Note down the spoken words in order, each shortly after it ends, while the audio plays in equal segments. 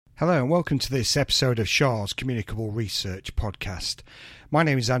Hello and welcome to this episode of SCHARR's Communicable Research podcast. My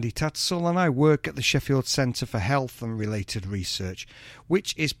name is Andy Tattersall and I work at the Sheffield Centre for Health and Related Research,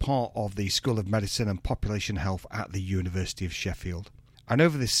 which is part of the School of Medicine and Population Health at the University of Sheffield. And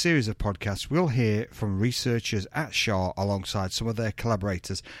over this series of podcasts we'll hear from researchers at SCHARR alongside some of their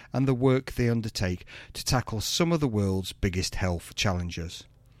collaborators and the work they undertake to tackle some of the world's biggest health challenges.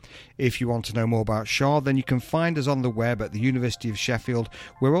 If you want to know more about SCHARR, then you can find us on the web at the University of Sheffield.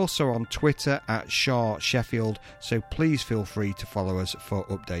 We're also on Twitter at SCHARR Sheffield, so please feel free to follow us for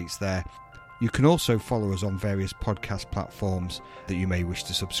updates there. You can also follow us on various podcast platforms that you may wish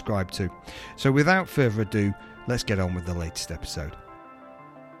to subscribe to. So without further ado, let's get on with the latest episode.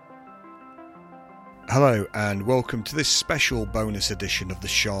 Hello and welcome to this special bonus edition of the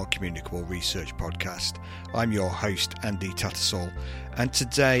SCHARR Communicable Research podcast. I'm your host Andy Tattersall, and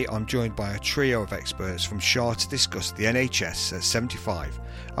today I'm joined by a trio of experts from SCHARR to discuss the NHS at 75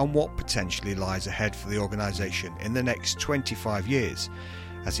 and what potentially lies ahead for the organisation in the next 25 years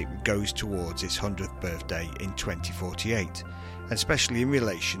as it goes towards its 100th birthday in 2048, especially in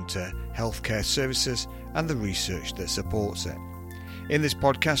relation to healthcare services and the research that supports it. In this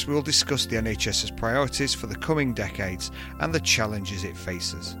podcast, we will discuss the NHS's priorities for the coming decades and the challenges it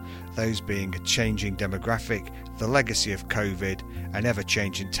faces, those being a changing demographic, the legacy of COVID, an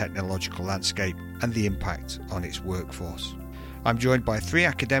ever-changing technological landscape, and the impact on its workforce. I'm joined by three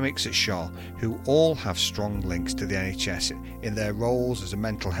academics at SCHARR who all have strong links to the NHS in their roles as a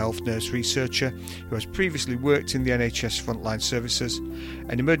mental health nurse researcher who has previously worked in the NHS frontline services,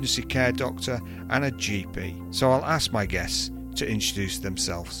 an emergency care doctor, and a GP. So I'll ask my guests to introduce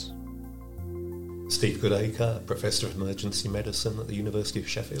themselves. Steve Goodacre, Professor of Emergency Medicine at the University of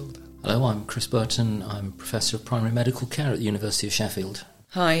Sheffield. Hello, I'm Chris Burton. I'm Professor of Primary Medical Care at the University of Sheffield.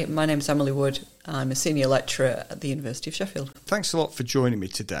 Hi, my name's Emily Wood. I'm a Senior Lecturer at the University of Sheffield. Thanks a lot for joining me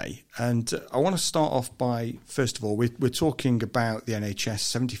today. And I want to start off by, first of all, we're talking about the NHS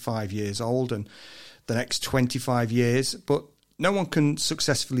 75 years old and the next 25 years, but no one can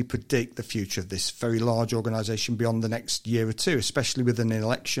successfully predict the future of this very large organisation beyond the next year or two, especially with an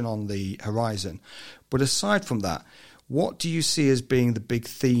election on the horizon. But aside from that, what do you see as being the big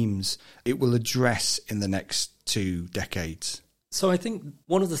themes it will address in the next 2 decades? So I think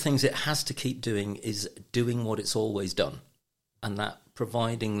one of the things it has to keep doing is doing what it's always done, and that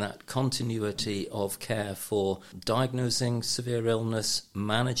providing that continuity of care for diagnosing severe illness,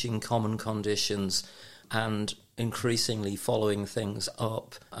 managing common conditions, and increasingly following things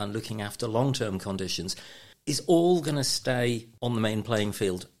up and looking after long-term conditions is all going to stay on the main playing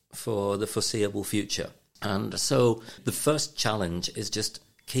field for the foreseeable future. And so the first challenge is just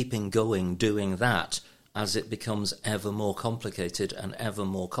keeping going, doing that as it becomes ever more complicated and ever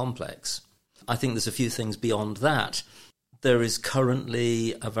more complex. I think there's a few things beyond that. There is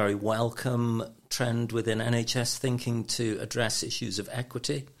currently a very welcome trend within NHS thinking to address issues of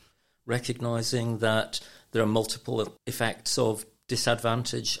equity, recognising that there are multiple effects of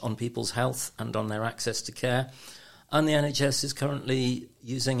disadvantage on people's health and on their access to care. And the NHS is currently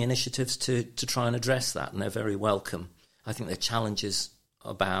using initiatives to try and address that, and they're very welcome. I think there are challenges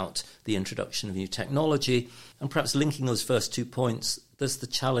about the introduction of new technology, and perhaps linking those first 2 points, there's the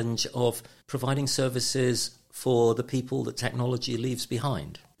challenge of providing services for the people that technology leaves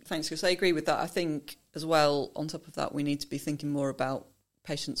behind. Thanks, Chris. I agree with that. I think as well, on top of that, we need to be thinking more about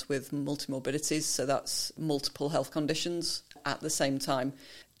patients with multimorbidities, so that's multiple health conditions at the same time.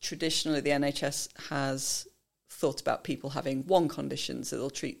 Traditionally, the NHS has thought about people having one condition, so they'll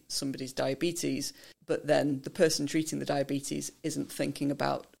treat somebody's diabetes, but then the person treating the diabetes isn't thinking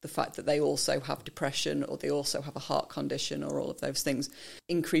about the fact that they also have depression or they also have a heart condition or all of those things.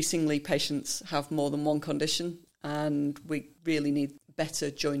 Increasingly, patients have more than one condition, and we really need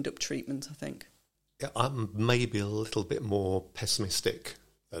better joined-up treatment, I think. Yeah, I'm maybe a little bit more pessimistic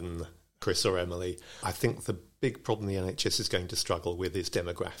than Chris or Emily. I think the big problem the NHS is going to struggle with is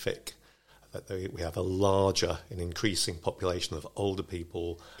demographic. That we have a larger and increasing population of older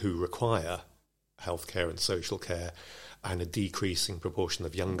people who require healthcare and social care, and a decreasing proportion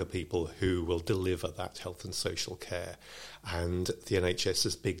of younger people who will deliver that health and social care. And the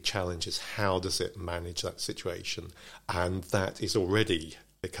NHS's big challenge is how does it manage that situation? And that is already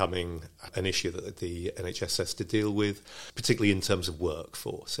becoming an issue that the NHS has to deal with, particularly in terms of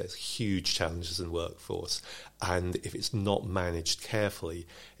workforce. There's huge challenges in workforce, and if it's not managed carefully,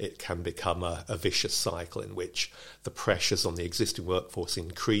 it can become a vicious cycle in which the pressures on the existing workforce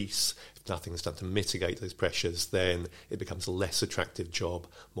increase. If nothing's done to mitigate those pressures, then it becomes a less attractive job.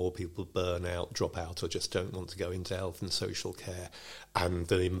 More people burn out, drop out, or just don't want to go into health and social care. And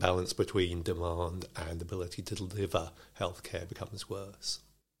the imbalance between demand and ability to deliver healthcare becomes worse.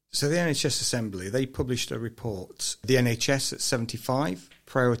 So the NHS Assembly, they published a report, the NHS at 75,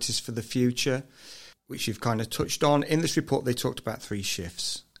 Priorities for the Future, which you've kind of touched on. In this report, they talked about 3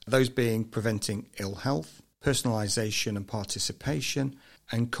 shifts, those being preventing ill health, personalisation and participation,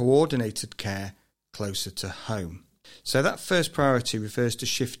 and coordinated care closer to home. So that first priority refers to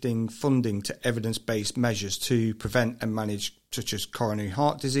shifting funding to evidence-based measures to prevent and manage such as coronary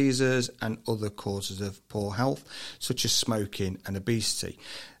heart diseases and other causes of poor health, such as smoking and obesity.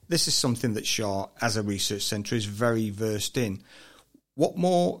 This is something that SCHARR, as a research centre, is very versed in. What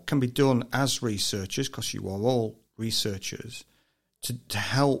more can be done as researchers, because you are all researchers, to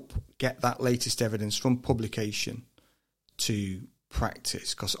help get that latest evidence from publication to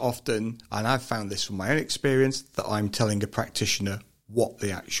practice? Because often, and I've found this from my own experience, that I'm telling a practitioner what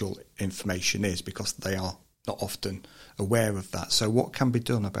the actual information is because they are not often aware of that. So what can be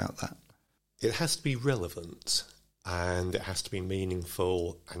done about that? It has to be relevant and it has to be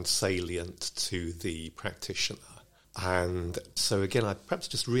meaningful and salient to the practitioner. And so again, I'd perhaps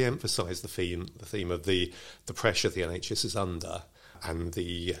just re-emphasise the theme of the pressure the NHS is under and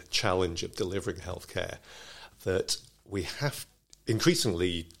the challenge of delivering healthcare, that we have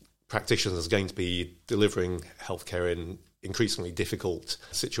increasingly practitioners are going to be delivering healthcare in increasingly difficult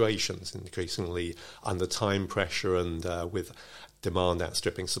situations, increasingly under time pressure and with demand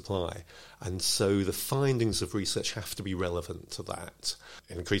outstripping supply. And so the findings of research have to be relevant to that.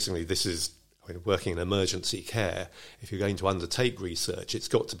 And increasingly this is, working in emergency care, if you're going to undertake research, it's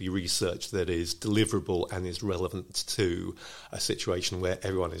got to be research that is deliverable and is relevant to a situation where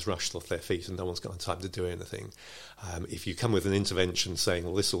everyone is rushed off their feet and no one's got time to do anything. If you come with an intervention saying,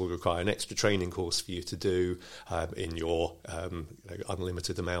 well, this will require an extra training course for you to do in your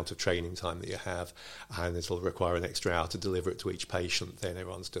unlimited amount of training time that you have, and this will require an extra hour to deliver it to each patient, then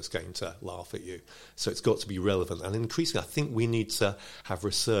everyone's just going to laugh at you. So it's got to be relevant. And increasingly, I think we need to have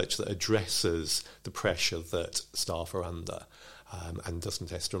research that addresses the pressure that staff are under and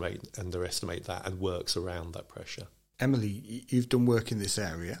doesn't underestimate that and works around that pressure. Emily, you've done work in this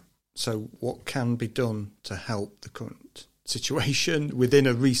area. So what can be done to help the current situation within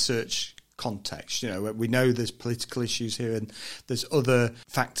a research context? We know there's political issues here and there's other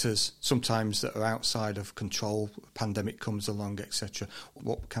factors sometimes that are outside of control. A pandemic comes along, etc.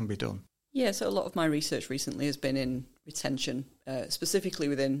 What can be done? Yeah, so a lot of my research recently has been in retention, specifically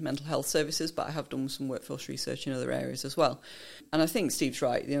within mental health services, but I have done some workforce research in other areas as well. And I think Steve's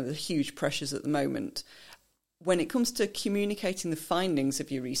right, there's huge pressures at the moment. When it comes to communicating the findings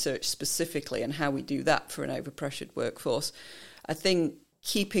of your research specifically and how we do that for an overpressured workforce, I think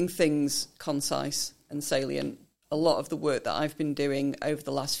keeping things concise and salient, a lot of the work that I've been doing over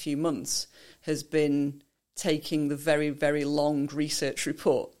the last few months has been taking the very, very long research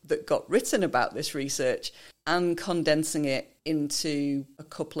report that got written about this research and condensing it into a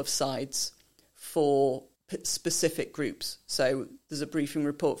couple of sides for specific groups. So there's a briefing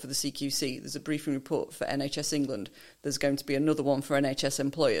report for the CQC, there's a briefing report for NHS England, there's going to be another one for NHS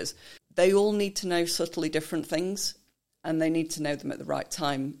employers. They all need to know subtly different things and they need to know them at the right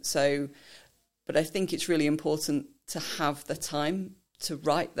time. But I think it's really important to have the time to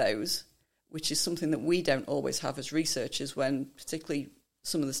write those, which is something that we don't always have as researchers when particularly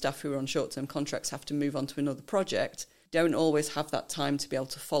some of the staff who are on short-term contracts have to move on to another project, don't always have that time to be able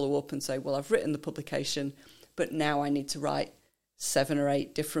to follow up and say, well, I've written the publication, but now I need to write 7 or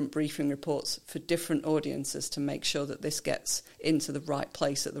 8 different briefing reports for different audiences to make sure that this gets into the right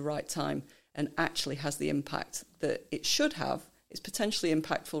place at the right time and actually has the impact that it should have. It's potentially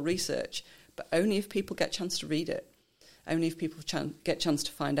impactful research, but only if people get a chance to read it, only if people get a chance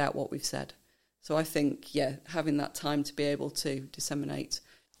to find out what we've said. So I think, having that time to be able to disseminate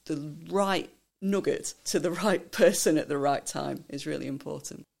the right nugget to the right person at the right time is really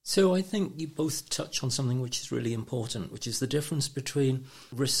important. So I think you both touch on something which is really important, which is the difference between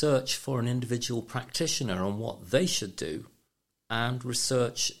research for an individual practitioner on what they should do and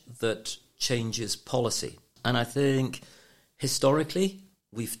research that changes policy. And I think historically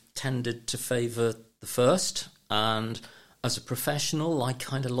we've tended to favour the first, and as a professional, I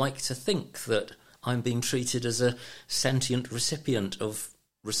kind of like to think that I'm being treated as a sentient recipient of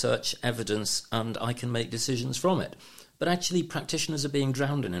research evidence and I can make decisions from it. But actually, practitioners are being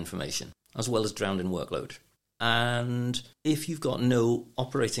drowned in information as well as drowned in workload. And if you've got no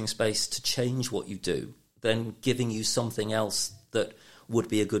operating space to change what you do, then giving you something else that would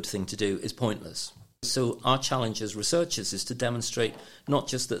be a good thing to do is pointless. So our challenge as researchers is to demonstrate not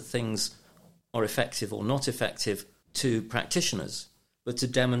just that things are effective or not effective to practitioners, but to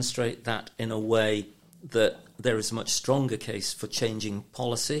demonstrate that in a way that there is a much stronger case for changing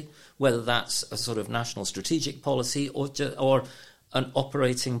policy, whether that's a sort of national strategic policy or an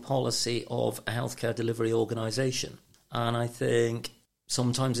operating policy of a healthcare delivery organisation. And I think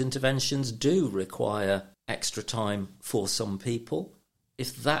sometimes interventions do require extra time for some people.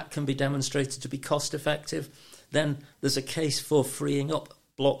 If that can be demonstrated to be cost effective, then there's a case for freeing up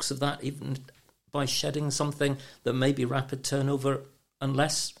blocks of that, even by shedding something that may be rapid turnover and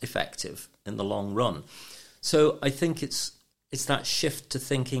less effective in the long run. So I think it's that shift to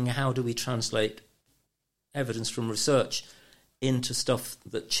thinking, how do we translate evidence from research into stuff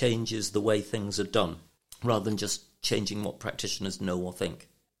that changes the way things are done, rather than just changing what practitioners know or think.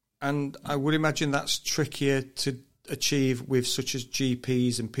 And I would imagine that's trickier to achieve with such as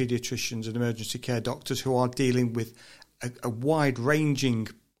GPs and paediatricians and emergency care doctors who are dealing with a wide-ranging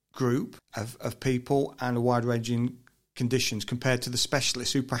group of people and a wide-ranging conditions compared to the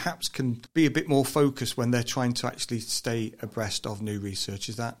specialists who perhaps can be a bit more focused when they're trying to actually stay abreast of new research.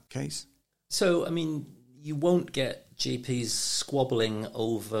 Is that the case? So, I mean, you won't get GPs squabbling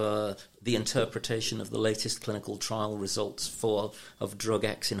over the interpretation of the latest clinical trial results of drug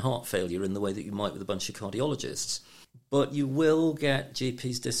X in heart failure in the way that you might with a bunch of cardiologists. But you will get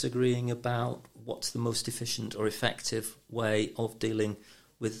GPs disagreeing about what's the most efficient or effective way of dealing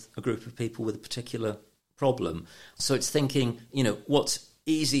with a group of people with a particular problem. So it's thinking, what's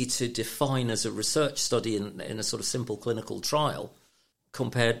easy to define as a research study in a sort of simple clinical trial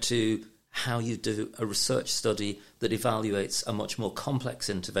compared to how you do a research study that evaluates a much more complex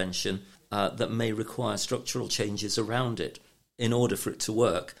intervention that may require structural changes around it in order for it to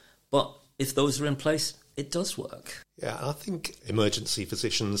work. But if those are in place, it does work. Yeah, I think emergency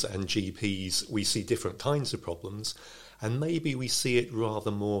physicians and GPs, we see different kinds of problems, and maybe we see it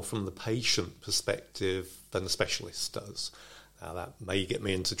rather more from the patient perspective than the specialist does. Now, that may get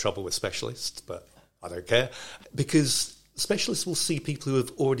me into trouble with specialists, but I don't care, because specialists will see people who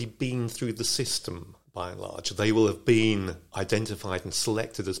have already been through the system, by and large. They will have been identified and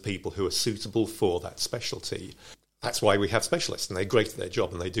selected as people who are suitable for that specialty. That's why we have specialists, and they're great at their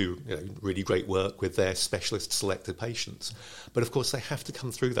job, and they do really great work with their specialist-selected patients. But, of course, they have to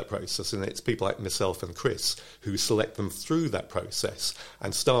come through that process, and it's people like myself and Chris who select them through that process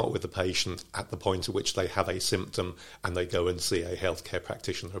and start with the patient at the point at which they have a symptom, and they go and see a healthcare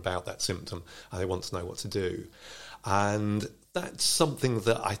practitioner about that symptom, and they want to know what to do. And that's something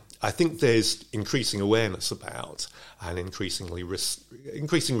that I think there's increasing awareness about, and increasing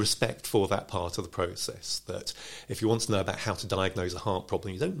respect for that part of the process, that if you want to know about how to diagnose a heart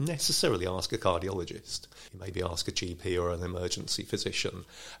problem, you don't necessarily ask a cardiologist. You maybe ask a GP or an emergency physician,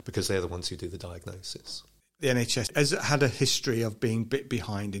 because they're the ones who do the diagnosis. The NHS has had a history of being a bit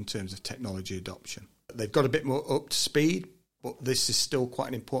behind in terms of technology adoption. They've got a bit more up to speed, but this is still quite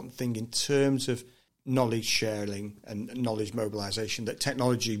an important thing in terms of knowledge sharing and knowledge mobilisation, that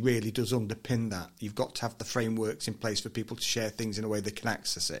technology really does underpin that. You've got to have the frameworks in place for people to share things in a way they can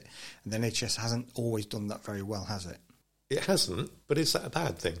access it. And the NHS hasn't always done that very well, has it? It hasn't, but is that a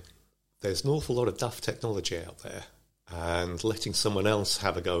bad thing? There's an awful lot of duff technology out there, and letting someone else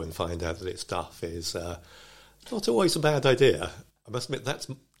have a go and find out that it's duff is not always a bad idea. I must admit,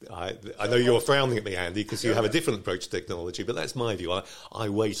 I know you're frowning at me, Andy, because you have a different approach to technology, but that's my view. I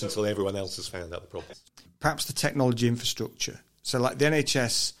wait until everyone else has found out the problem. Perhaps the technology infrastructure. So like the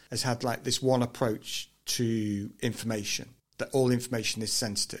NHS has had like this one approach to information, that all information is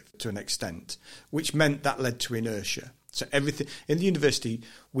sensitive to an extent, which meant that led to inertia. So everything in the university,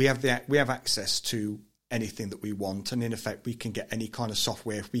 we have access to anything that we want, and in effect we can get any kind of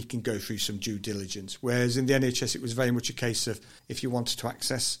software if we can go through some due diligence. Whereas in the NHS it was very much a case of, if you wanted to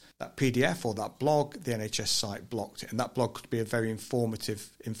access that PDF or that blog, the NHS site blocked it, and that blog could be a very informative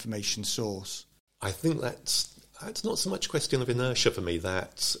information source. I think that's not so much a question of inertia for me.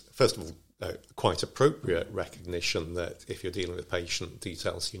 That's, first of all, quite appropriate recognition that if you're dealing with patient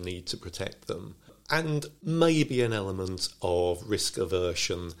details, you need to protect them. And maybe an element of risk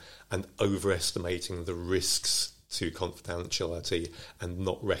aversion and overestimating the risks to confidentiality and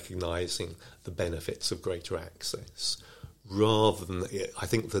not recognising the benefits of greater access. Rather than, I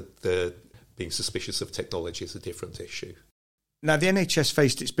think that the being suspicious of technology is a different issue. Now, the NHS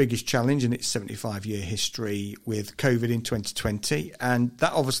faced its biggest challenge in its 75-year history with COVID in 2020, and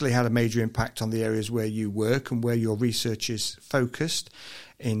that obviously had a major impact on the areas where you work and where your research is focused,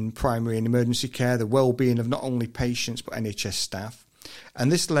 in primary and emergency care, the well-being of not only patients but NHS staff.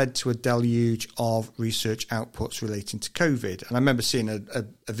 And this led to a deluge of research outputs relating to COVID. And I remember seeing a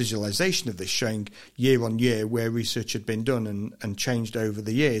visualisation of this showing year on year where research had been done and changed over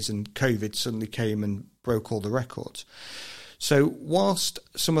the years, and COVID suddenly came and broke all the records. So whilst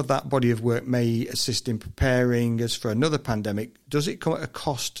some of that body of work may assist in preparing us for another pandemic, does it come at a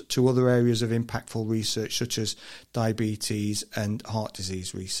cost to other areas of impactful research such as diabetes and heart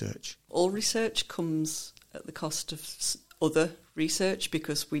disease research? All research comes at the cost of other research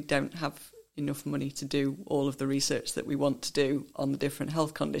because we don't have enough money to do all of the research that we want to do on the different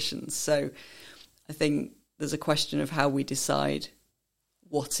health conditions. So I think there's a question of how we decide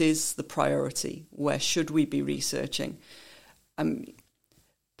what is the priority, where should we be researching.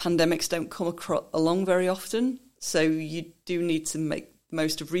 Pandemics don't come along very often, so you do need to make the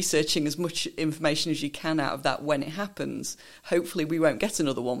most of researching as much information as you can out of that when it happens. Hopefully we won't get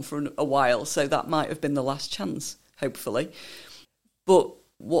another one for a while, so that might have been the last chance, hopefully. But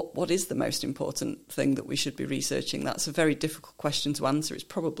what is the most important thing that we should be researching? That's a very difficult question to answer. It's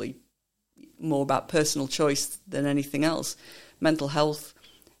probably more about personal choice than anything else. Mental health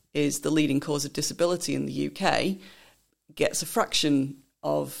is the leading cause of disability in the UK, gets a fraction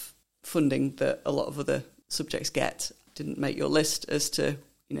of funding that a lot of other subjects get. Didn't make your list as to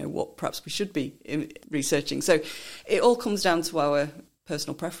what perhaps we should be researching. So it all comes down to our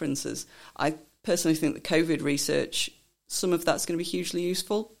personal preferences. I personally think that COVID research, some of that's going to be hugely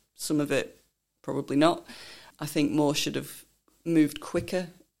useful, some of it probably not. I think more should have moved quicker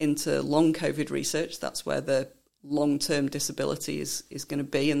into long COVID research. That's where the long-term disability is going to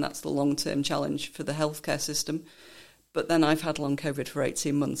be, and that's the long-term challenge for the healthcare system. But then I've had long COVID for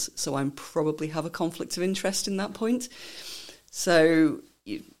 18 months, so I probably have a conflict of interest in that point. So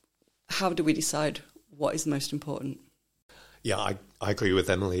how do we decide what is the most important? Yeah, I agree with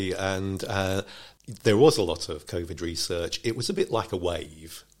Emily, and there was a lot of COVID research. It was a bit like a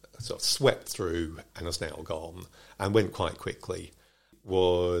wave, sort of swept through and has now gone, and went quite quickly.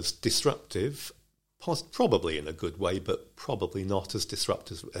 Was disruptive, probably in a good way, but probably not as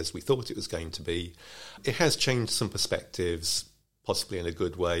disruptive as we thought it was going to be. It has changed some perspectives, possibly in a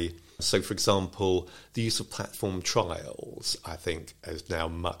good way. So, for example, the use of platform trials, I think, is now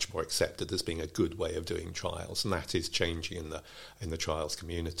much more accepted as being a good way of doing trials, and that is changing in the trials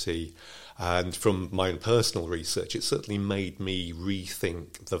community. And from my own personal research, it certainly made me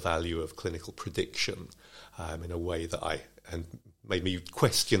rethink the value of clinical prediction in a way that made me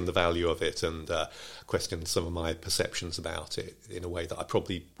question the value of it and question some of my perceptions about it in a way that I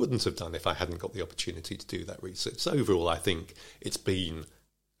probably wouldn't have done if I hadn't got the opportunity to do that research. So overall, I think it's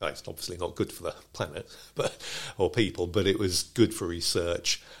obviously not good for the planet or people, but it was good for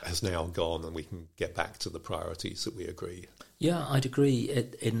research, has now gone, and we can get back to the priorities that we agree. Yeah, I'd agree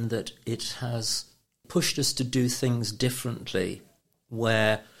in that it has pushed us to do things differently,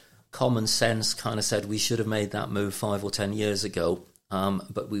 where common sense kind of said we should have made that move 5 or 10 years ago,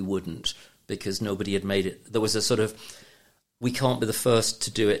 but we wouldn't because nobody had made it. There was a sort of, we can't be the first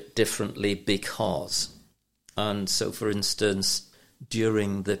to do it differently because. And so, for instance,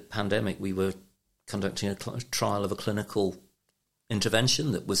 during the pandemic, we were conducting a trial of a clinical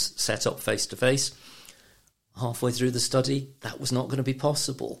intervention that was set up face-to-face. Halfway through the study, that was not going to be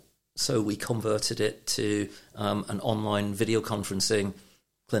possible. So we converted it to an online video conferencing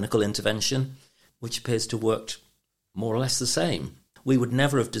clinical intervention, which appears to have worked more or less the same. We would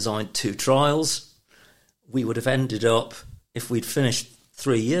never have designed 2 trials. We would have ended up, if we'd finished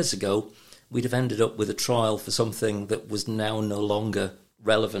 3 years ago, we'd have ended up with a trial for something that was now no longer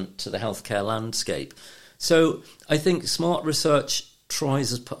relevant to the healthcare landscape. So I think smart research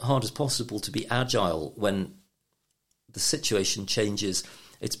tries as hard as possible to be agile when the situation changes.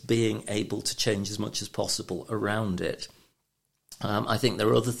 It's being able to change as much as possible around it. I think there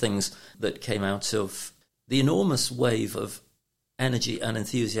are other things that came out of the enormous wave of energy and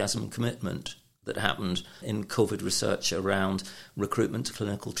enthusiasm and commitment that happened in COVID research around recruitment to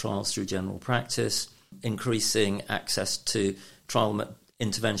clinical trials through general practice, increasing access to trial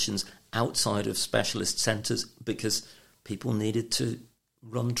interventions outside of specialist centres because people needed to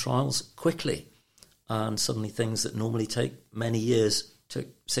run trials quickly. And suddenly things that normally take many years took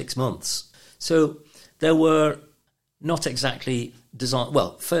 6 months. So there were not exactly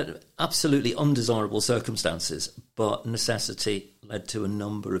for absolutely undesirable circumstances, but necessity led to a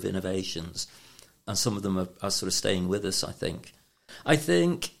number of innovations, and some of them are sort of staying with us, I think. I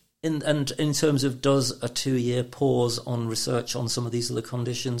think, in terms of does a 2-year pause on research on some of these other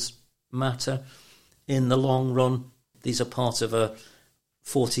conditions matter? In the long run, these are part of a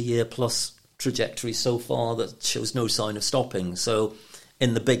 40-year plus trajectory so far that shows no sign of stopping. So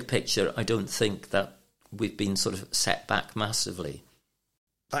in the big picture, I don't think that we've been sort of set back massively.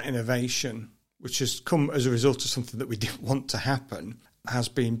 That innovation, which has come as a result of something that we didn't want to happen, has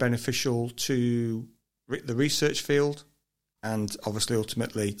been beneficial to the research field and obviously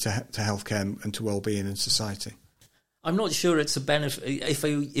ultimately to healthcare and to well-being in society. I'm not sure it's a benefit.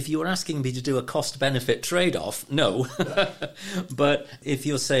 If you were asking me to do a cost-benefit trade-off, no. But if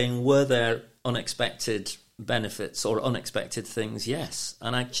you're saying, were there unexpected benefits or unexpected things, yes.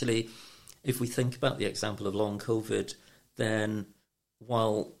 And actually, if we think about the example of long COVID, then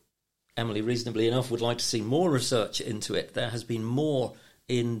while Emily, reasonably enough, would like to see more research into it, there has been more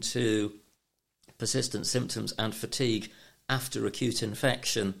into persistent symptoms and fatigue after acute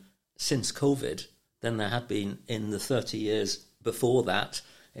infection since COVID than there had been in the 30 years before that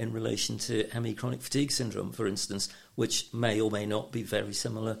in relation to ME chronic fatigue syndrome, for instance, which may or may not be very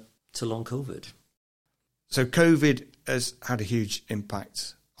similar to long COVID. So COVID has had a huge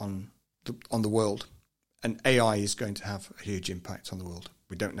impact on the world, and AI is going to have a huge impact on the world.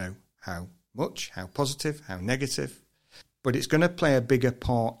 We don't know how much, how positive, how negative, but it's going to play a bigger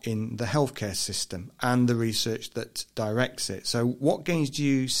part in the healthcare system and the research that directs it. So what gains do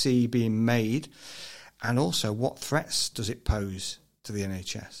you see being made, and also what threats does it pose to the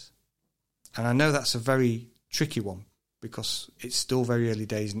NHS? And I know that's a very tricky one because it's still very early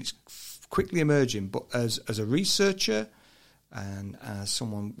days and it's quickly emerging, but as a researcher and as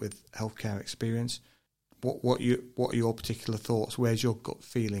someone with healthcare experience, what are your particular thoughts? Where's your gut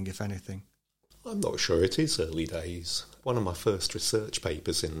feeling, if anything? I'm not sure it is early days. One of my first research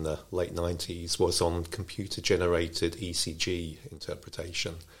papers in the late 90s was on computer-generated ECG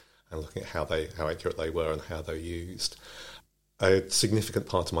interpretation and looking at how accurate they were and how they're used. A significant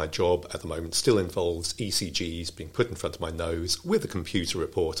part of my job at the moment still involves ECGs being put in front of my nose with a computer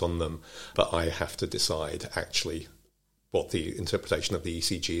report on them, but I have to decide actually what the interpretation of the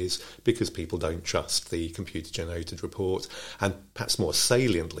ECG is because people don't trust the computer-generated report. And perhaps more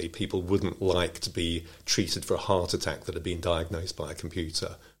saliently, people wouldn't like to be treated for a heart attack that had been diagnosed by a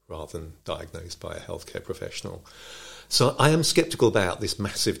computer rather than diagnosed by a healthcare professional. So I am sceptical about this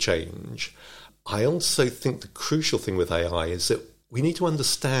massive change. I also think the crucial thing with AI is that we need to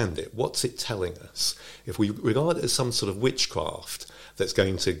understand it. What's it telling us? If we regard it as some sort of witchcraft that's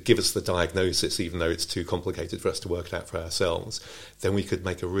going to give us the diagnosis, even though it's too complicated for us to work it out for ourselves, then we could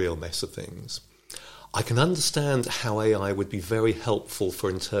make a real mess of things. I can understand how AI would be very helpful for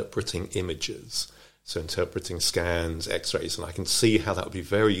interpreting images, so interpreting scans, X-rays, and I can see how that would be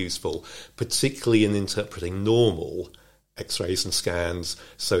very useful, particularly in interpreting normal X-rays and scans,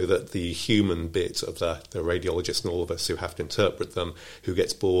 so that the human bit of the radiologist and all of us who have to interpret them, who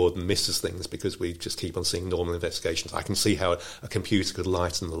gets bored and misses things because we just keep on seeing normal investigations, I can see how a computer could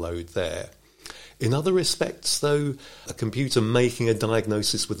lighten the load there. In other respects, though, a computer making a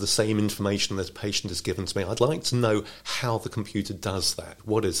diagnosis with the same information that a patient is given to me, I'd like to know how the computer does that.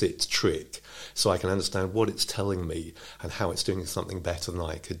 What is its trick? So I can understand what it's telling me and how it's doing something better than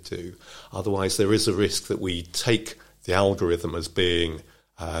I could do. Otherwise, there is a risk that we take the algorithm as being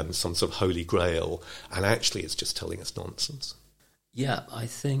some sort of holy grail, and actually it's just telling us nonsense. Yeah, I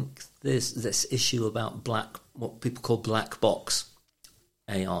think this issue about what people call black box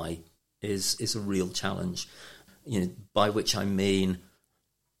AI is a real challenge. By which I mean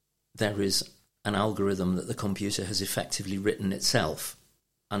there is an algorithm that the computer has effectively written itself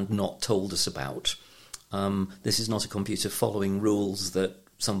and not told us about. This is not a computer following rules that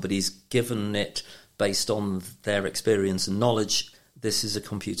somebody's given it based on their experience and knowledge. This is a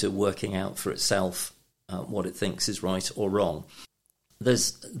computer working out for itself what it thinks is right or wrong.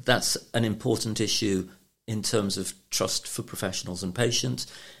 That's an important issue in terms of trust for professionals and patients.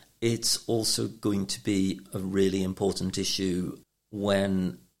 It's also going to be a really important issue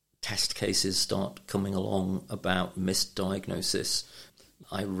when test cases start coming along about misdiagnosis.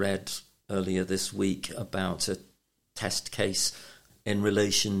 I read earlier this week about a test case in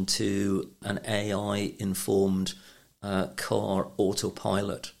relation to an AI-informed car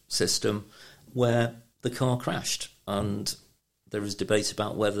autopilot system where the car crashed, and there is debate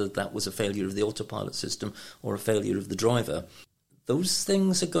about whether that was a failure of the autopilot system or a failure of the driver. Those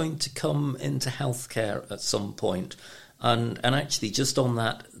things are going to come into healthcare at some point, and actually just on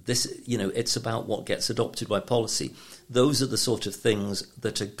that, it's about what gets adopted by policy. Those are the sort of things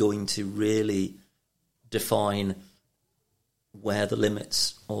that are going to really define where the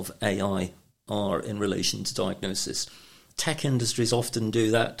limits of AI are in relation to diagnosis. Tech industries often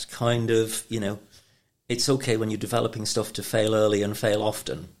do that kind of, it's okay when you're developing stuff to fail early and fail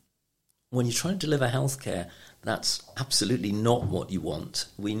often. When you're trying to deliver healthcare, that's absolutely not what you want.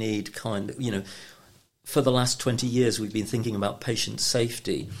 We need for the last 20 years we've been thinking about patient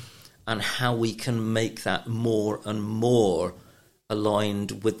safety and how we can make that more and more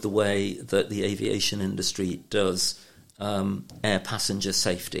aligned with the way that the aviation industry does air passenger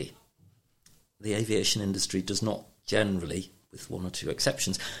safety. The aviation industry does not generally with one or two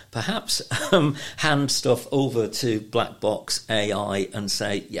exceptions, perhaps hand stuff over to black box AI and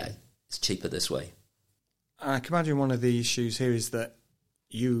say, yeah, it's cheaper this way. I can imagine one of the issues here is that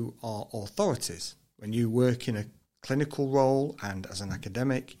you are authorities. When you work in a clinical role and as an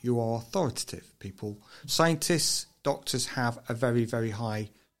academic, you are authoritative. Scientists, doctors have a very, very high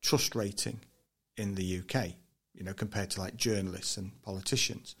trust rating in the UK, compared to like journalists and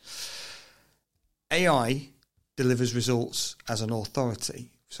politicians. AI delivers results as an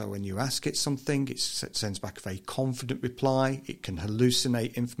authority. So when you ask it something, it sends back a very confident reply. It can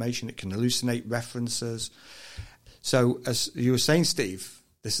hallucinate information. It can hallucinate references. So as you were saying, Steve,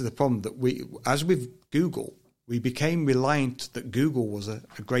 this is the problem that as with Google, we became reliant that Google was a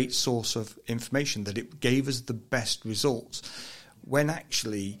great source of information, that it gave us the best results, when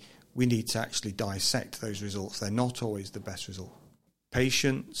actually we need to actually dissect those results. They're not always the best result.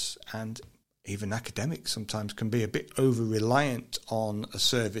 Patients and even academics sometimes can be a bit over-reliant on a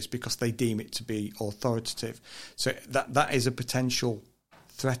service because they deem it to be authoritative. So that is a potential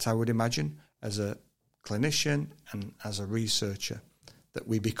threat, I would imagine, as a clinician and as a researcher, that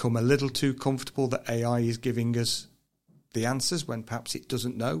we become a little too comfortable that AI is giving us the answers when perhaps it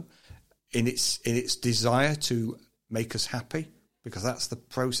doesn't know, in its desire to make us happy, because that's the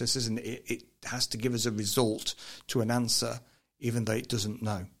process, isn't it? It has to give us a result to an answer, even though it doesn't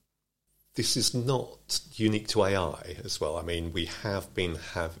know. This is not unique to AI as well. I mean, we have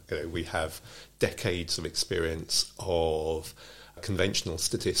decades of experience of conventional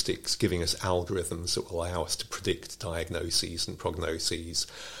statistics giving us algorithms that will allow us to predict diagnoses and prognoses,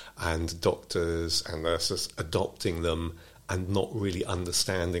 and doctors and nurses adopting them and not really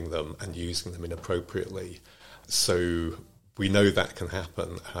understanding them and using them inappropriately. So we know that can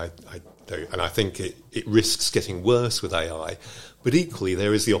happen. And I think it risks getting worse with AI. But equally,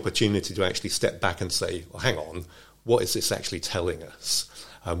 there is the opportunity to actually step back and say, well, hang on, what is this actually telling us?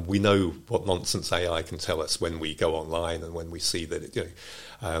 We know what nonsense AI can tell us when we go online and when we see that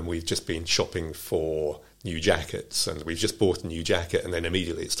we've just been shopping for new jackets and we've just bought a new jacket, and then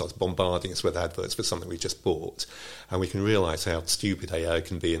immediately it starts bombarding us with adverts for something we've just bought. And we can realise how stupid AI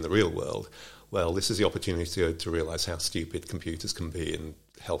can be in the real world. Well, this is the opportunity to realise how stupid computers can be in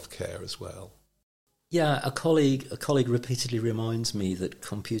healthcare as well. Yeah, a colleague repeatedly reminds me that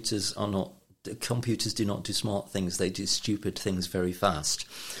computers do not do smart things, they do stupid things very fast.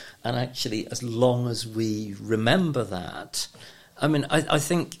 And actually, as long as we remember that, I mean, I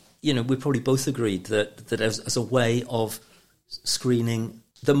think, we probably both agreed that as a way of screening,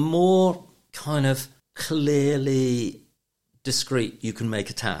 the more kind of clearly discrete you can make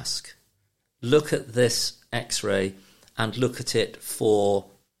a task. Look at this X-ray and look at it for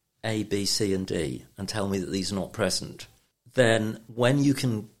A, B, C and D and tell me that these are not present. Then when you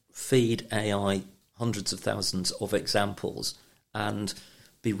can feed AI hundreds of thousands of examples and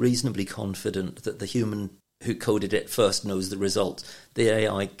be reasonably confident that the human who coded it first knows the result, the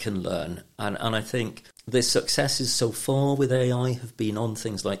AI can learn. And I think the successes so far with AI have been on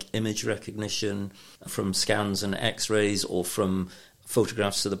things like image recognition from scans and X-rays, or from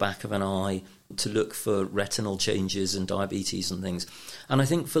photographs of the back of an eye to look for retinal changes and diabetes and things. And I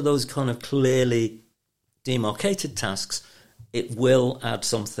think for those kind of clearly demarcated tasks, it will add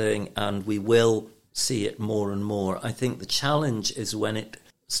something and we will see it more and more. I think the challenge is when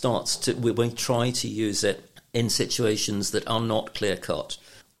we try to use it in situations that are not clear-cut,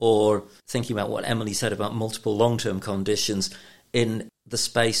 or thinking about what Emily said about multiple long-term conditions, in the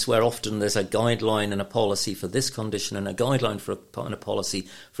space where often there's a guideline and a policy for this condition and a guideline and a policy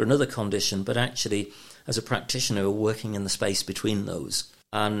for another condition, but actually, as a practitioner, we're working in the space between those.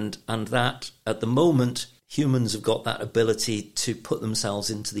 And that, at the moment, humans have got that ability to put themselves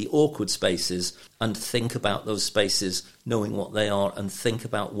into the awkward spaces and think about those spaces, knowing what they are, and think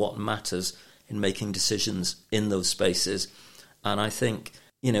about what matters in making decisions in those spaces. And I think,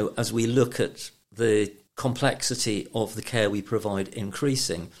 as we look at the complexity of the care we provide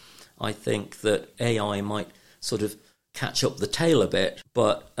increasing, I think that AI might sort of catch up the tail a bit,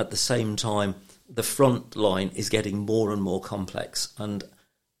 but at the same time, the front line is getting more and more complex and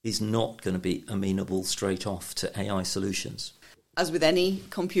is not going to be amenable straight off to AI solutions. As with any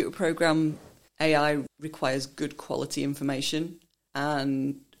computer program, AI requires good quality information,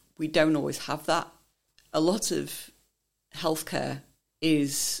 and we don't always have that. A lot of healthcare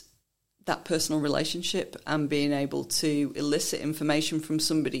is that personal relationship and being able to elicit information from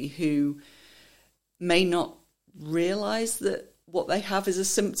somebody who may not realise that what they have is a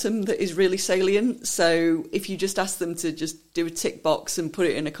symptom that is really salient. So if you just ask them to just do a tick box and put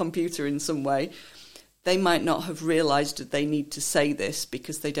it in a computer in some way, they might not have realised that they need to say this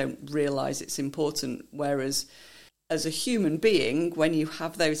because they don't realise it's important. Whereas as a human being, when you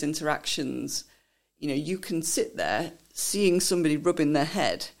have those interactions, you can sit there seeing somebody rubbing their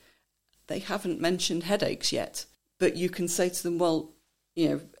head. They haven't mentioned headaches yet, but you can say to them, well,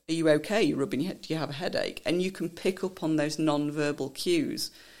 are you okay? You're rubbing your head. Do you have a headache? And you can pick up on those non-verbal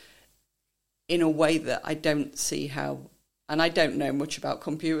cues in a way that I don't see how, and I don't know much about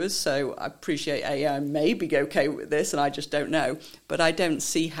computers, so I appreciate AI may be okay with this, and I just don't know, but I don't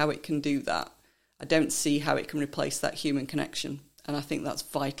see how it can do that. I don't see how it can replace that human connection, and I think that's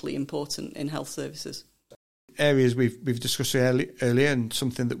vitally important in health services. Areas we've discussed earlier, and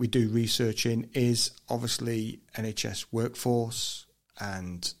something that we do research in is obviously NHS workforce,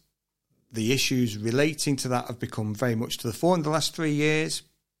 and the issues relating to that have become very much to the fore in the last 3 years,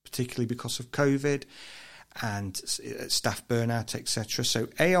 particularly because of COVID and staff burnout, etc. So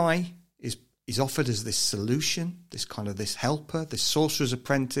AI is offered as this solution, this helper, this sorcerer's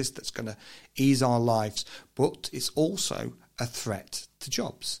apprentice that's going to ease our lives, but it's also a threat to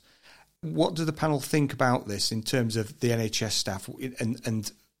jobs. What do the panel think about this in terms of the NHS staff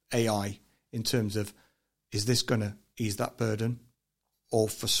and AI, in terms of, is this going to ease that burden? Or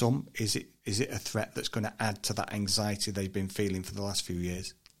for some, is it a threat that's going to add to that anxiety they've been feeling for the last few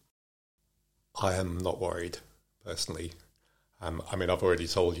years? I am not worried, personally. I've already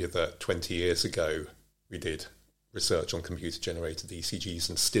told you that 20 years ago we did research on computer-generated ECGs,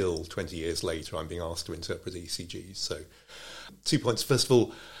 and still 20 years later I'm being asked to interpret ECGs. So 2 points. First of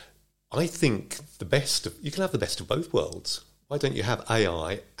all, I think you can have the best of both worlds. Why don't you have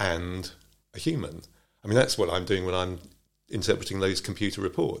AI and a human? That's what I'm doing when I'm interpreting those computer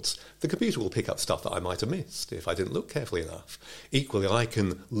reports. The computer will pick up stuff that I might have missed if I didn't look carefully enough. Equally, I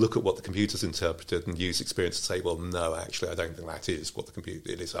can look at what the computer's interpreted and use experience to say, well, no, actually, I don't think that is what it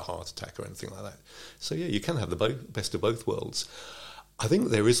is a heart attack or anything like that. So yeah, you can have the best of both worlds. I think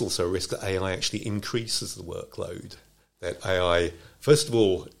there is also a risk that AI actually increases the workload. That AI, first of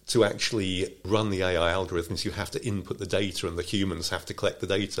all, to actually run the AI algorithms, you have to input the data, and the humans have to collect the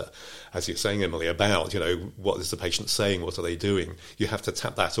data. As you're saying, Emily, about, what is the patient saying, what are they doing? You have to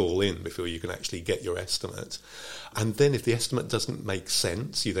tap that all in before you can actually get your estimate. And then if the estimate doesn't make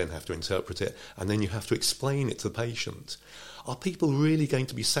sense, you then have to interpret it, and then you have to explain it to the patient. Are people really going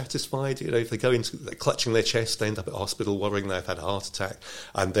to be satisfied? If they go into clutching their chest, they end up at hospital worrying they've had a heart attack,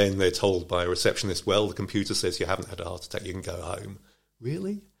 and then they're told by a receptionist, well, the computer says you haven't had a heart attack, you can go home.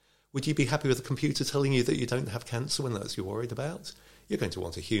 Really? Would you be happy with the computer telling you that you don't have cancer when that's what you're worried about? You're going to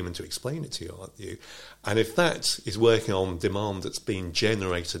want a human to explain it to you, aren't you? And if that is working on demand that's being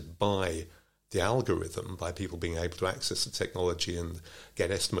generated by the algorithm, by people being able to access the technology and get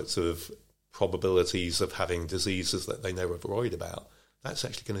estimates of probabilities of having diseases that they never worried about, that's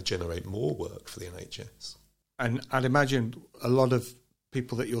actually going to generate more work for the NHS. And I'd imagine a lot of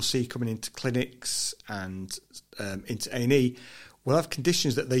people that you'll see coming into clinics and into A&E will have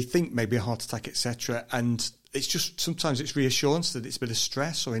conditions that they think may be a heart attack, etc. And it's just, sometimes it's reassurance that it's a bit of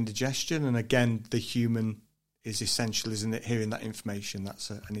stress or indigestion. And again, the human is essential, isn't it? Hearing that information, that's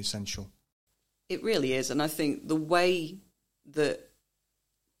an essential. It really is. And I think the way that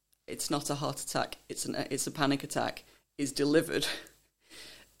it's not a heart attack, it's a panic attack, is delivered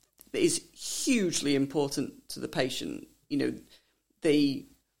is hugely important to the patient.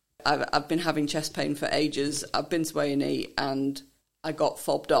 I've been having chest pain for ages. I've been to A&E and I got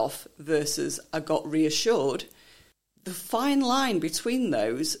fobbed off versus I got reassured. The fine line between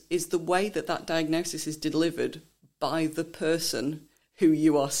those is the way that diagnosis is delivered by the person who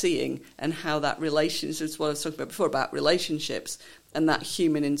you are seeing, and how that relationship is what I was talking about before, about relationships and that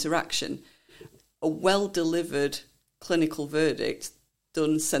human interaction. A well-delivered clinical verdict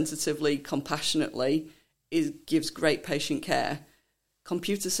done sensitively, compassionately, gives great patient care.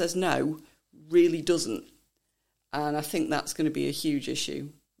 Computer says no, really doesn't. And I think that's going to be a huge issue.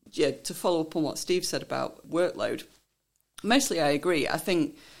 Yeah, to follow up on what Steve said about workload, mostly I agree. I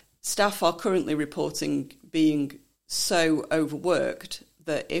think staff are currently reporting being so overworked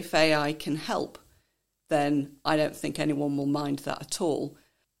that if AI can help, then I don't think anyone will mind that at all.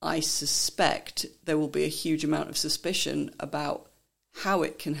 I suspect there will be a huge amount of suspicion about how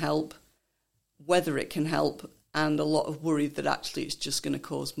it can help, whether it can help, and a lot of worry that actually it's just going to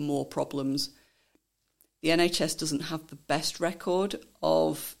cause more problems. The NHS doesn't have the best record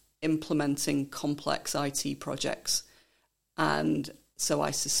of implementing complex IT projects, and so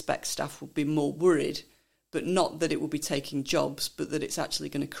I suspect staff will be more worried, but not that it will be taking jobs, but that it's actually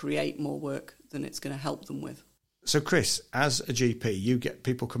going to create more work than it's going to help them with. So Chris, as a GP, you get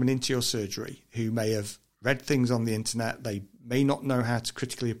people coming into your surgery who may have read things on the internet, they may not know how to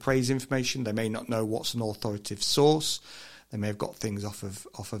critically appraise information, they may not know what's an authoritative source, They may have got things off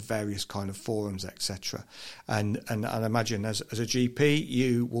of various kind of forums, etc. And I imagine as a GP,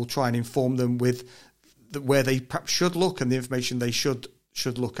 you will try and inform them with where they perhaps should look and the information they should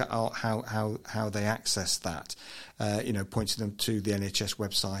look at how they access that. Pointing them to the NHS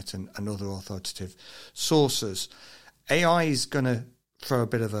website and other authoritative sources. AI is going to throw a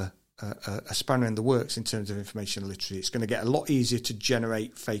bit of a spanner in the works in terms of information literacy. It's going to get a lot easier to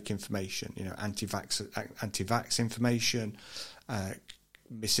generate fake information, anti-vax information,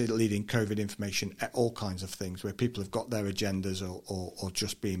 misleading COVID information, all kinds of things where people have got their agendas or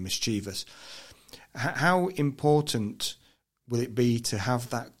just being mischievous. How important will it be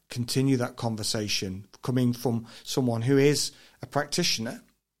to continue that conversation coming from someone who is a practitioner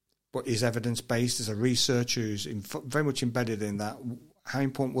but is evidence-based, as a researcher who's very much embedded in that? How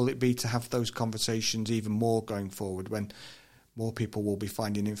important will it be to have those conversations even more going forward when more people will be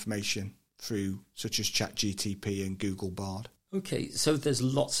finding information through such as ChatGTP and Google Bard? Okay, so there's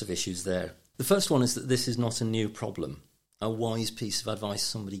lots of issues there. The first one is that this is not a new problem. A wise piece of advice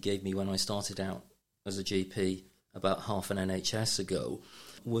somebody gave me when I started out as a GP about half an NHS ago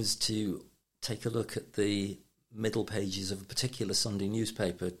was to take a look at the middle pages of a particular Sunday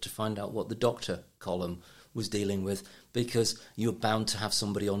newspaper to find out what the doctor column was dealing with, because you're bound to have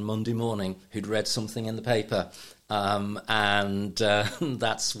somebody on Monday morning who'd read something in the paper, and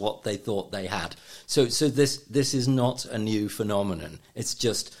that's what they thought they had. So this is not a new phenomenon. It's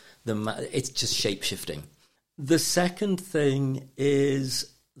just shape-shifting. The second thing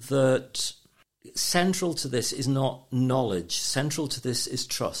is that central to this is not knowledge. Central to this is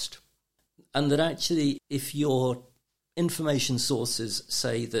trust. And that actually, if your information sources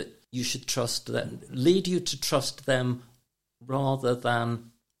say that you should trust them, lead you to trust them rather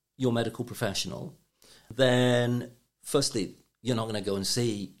than your medical professional, then firstly, you're not going to go and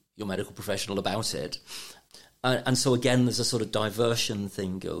see your medical professional about it. And so again, there's a sort of diversion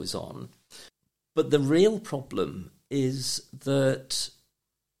thing goes on. But the real problem is that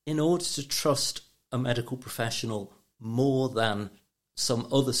in order to trust a medical professional more than some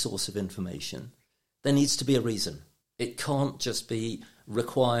other source of information, there needs to be a reason. It can't just be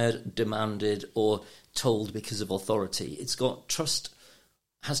required, demanded, or told because of authority. Trust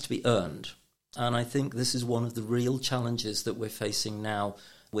has to be earned. And I think this is one of the real challenges that we're facing now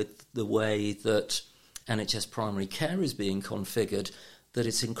with the way that NHS primary care is being configured, that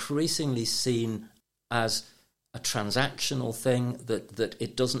it's increasingly seen as a transactional thing, that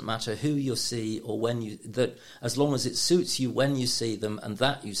it doesn't matter who you see or when that as long as it suits you when you see them and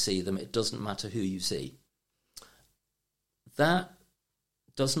that you see them, it doesn't matter who you see. That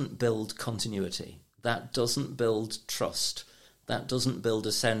doesn't build continuity. That doesn't build trust. That doesn't build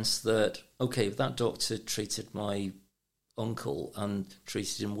a sense that, okay, that doctor treated my uncle and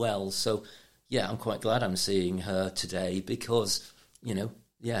treated him well, so yeah, I'm quite glad I'm seeing her today because,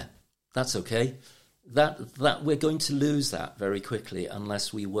 that's okay. That we're going to lose that very quickly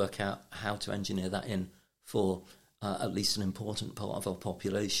unless we work out how to engineer that in for at least an important part of our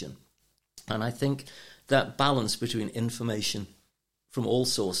population. And I think that balance between information from all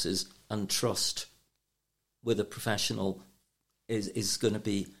sources and trust with a professional is going to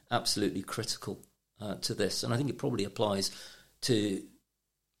be absolutely critical to this. And I think it probably applies to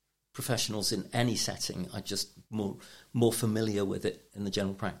professionals in any setting. I'm just more familiar with it in the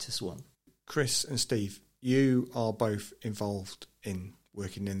general practice one. Chris and Steve, you are both involved in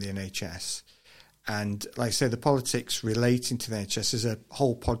working in the NHS. And like I say, the politics relating to the NHS is a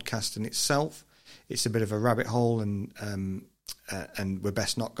whole podcast in itself. It's a bit of a rabbit hole and we're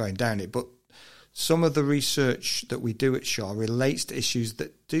best not going down it. But some of the research that we do at SCHARR relates to issues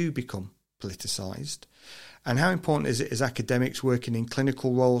that do become politicised. And how important is it as academics working in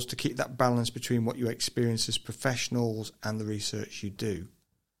clinical roles to keep that balance between what you experience as professionals and the research you do?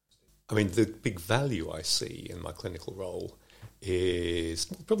 I mean, the big value I see in my clinical role is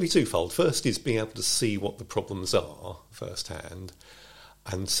probably twofold. First is being able to see what the problems are firsthand.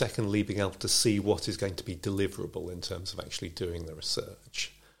 And secondly, being able to see what is going to be deliverable in terms of actually doing the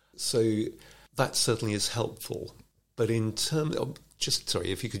research. So that certainly is helpful. But in terms of,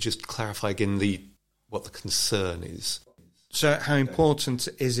 if you could just clarify again what the concern is. So how important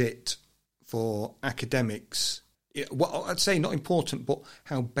is it for academics? Well, I'd say not important, but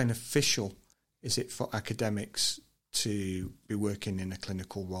how beneficial is it for academics to be working in a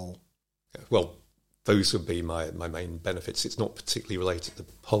clinical role? Well, those would be my main benefits. It's not particularly related to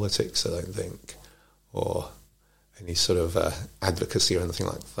politics, I don't think, or any sort of advocacy or anything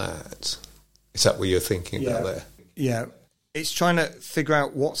like that. Is that what you're thinking about there? Yeah. It's trying to figure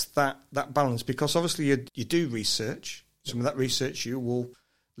out what's that balance, because obviously you do research. Some of that research you will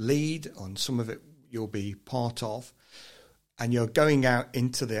lead on, some of it you'll be part of. and you're going out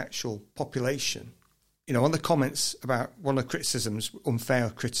into the actual population, you know, one of the comments about one of the criticisms, unfair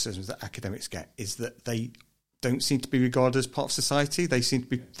criticisms that academics get is that they don't seem to be regarded as part of society. They seem to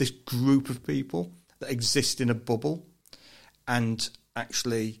be this group of people that exist in a bubble. And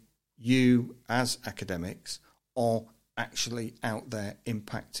actually, you as academics are actually out there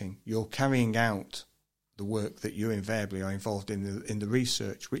impacting. You're carrying out the work that you invariably are involved in the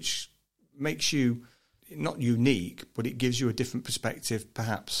research, which makes you not unique, but it gives you a different perspective,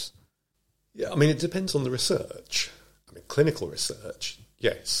 perhaps. Yeah, I mean, it depends on the research. I mean, clinical research,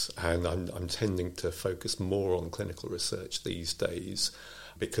 yes, and I'm tending to focus more on clinical research these days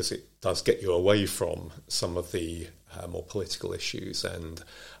because it does get you away from some of the more political issues and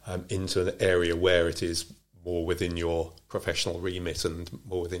into an area where it is more within your professional remit and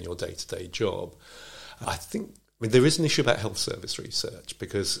more within your day-to-day job. I mean, there is an issue about health service research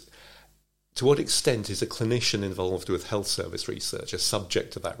because to what extent is a clinician involved with health service research a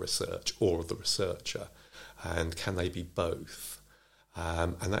subject of that research or the researcher? And can they be both?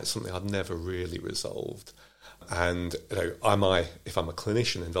 And that's something I've never really resolved. And you know, if I'm a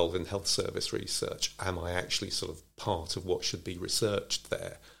clinician involved in health service research, am I actually sort of part of what should be researched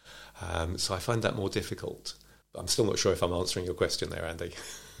there? So I find that more difficult. I'm still not sure if I'm answering your question there, Andy.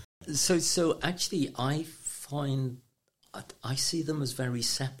 So actually, I see them as very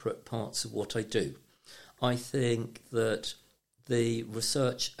separate parts of what I do. I think that the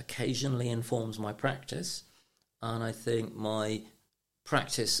research occasionally informs my practice, and I think my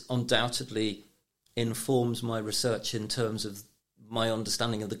practice undoubtedly informs my research in terms of my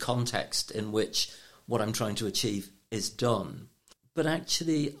understanding of the context in which what I'm trying to achieve is done. But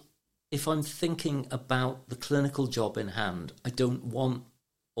actually, if I'm thinking about the clinical job in hand, I don't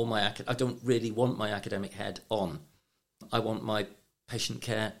really want my academic head on. I want my patient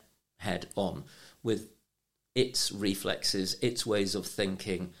care head on with its reflexes, its ways of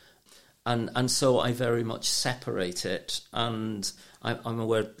thinking. And so I very much separate it. And I'm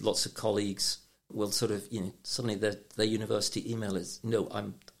aware lots of colleagues will sort of, you know, suddenly their university email is, no,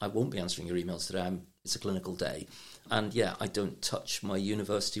 I won't be answering your emails today. It's a clinical day. And yeah, I don't touch my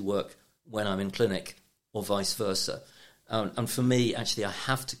university work when I'm in clinic or vice versa. And for me, actually, I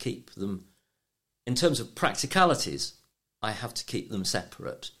have to keep them, in terms of practicalities, I have to keep them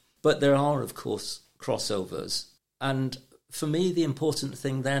separate. But there are, of course, crossovers. And for me, the important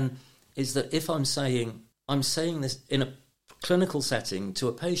thing then is that if I'm saying this in a clinical setting to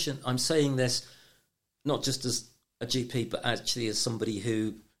a patient, I'm saying this not just as a GP, but actually as somebody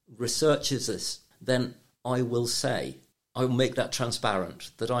who researches this, then I will make that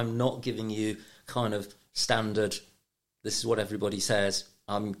transparent, that I'm not giving you kind of standard, this is what everybody says.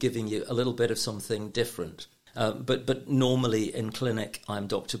 I'm giving you a little bit of something different. But normally in clinic, I'm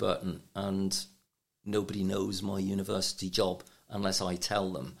Dr. Burton, and nobody knows my university job unless I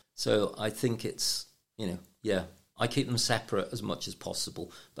tell them. So I think it's, I keep them separate as much as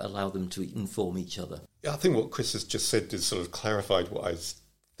possible, but allow them to inform each other. Yeah, I think what Chris has just said has sort of clarified what I was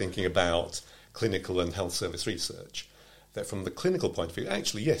thinking about clinical and health service research. That from the clinical point of view,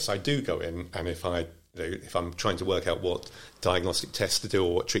 actually, yes, I do go in, and if I'm trying to work out what diagnostic test to do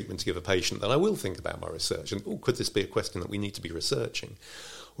or what treatment to give a patient, then I will think about my research and, could this be a question that we need to be researching?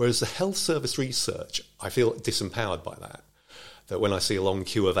 Whereas the health service research, I feel disempowered by that. That when I see a long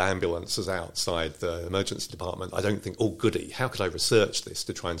queue of ambulances outside the emergency department, I don't think, goody, how could I research this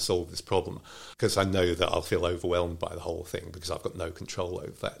to try and solve this problem? Because I know that I'll feel overwhelmed by the whole thing because I've got no control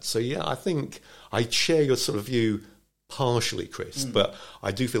over that. So, yeah, I think I share your sort of view partially, Chris, but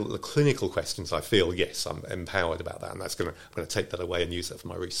I do feel that the clinical questions, I feel, yes, I'm empowered about that, and I'm going to take that away and use that for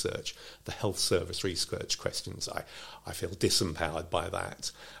my research. The health service research questions, I feel disempowered by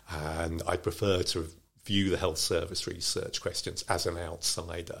that, and I prefer to view the health service research questions as an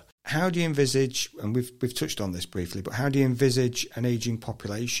outsider. How do you envisage, and we've touched on this briefly, but how do you envisage an ageing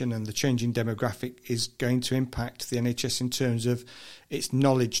population and the changing demographic is going to impact the NHS in terms of its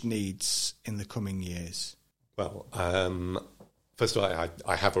knowledge needs in the coming years? Well, first of all,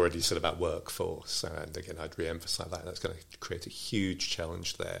 I have already said about workforce, and again, I'd re-emphasise that. That's going to create a huge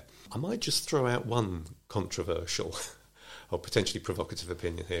challenge there. I might just throw out one controversial or potentially provocative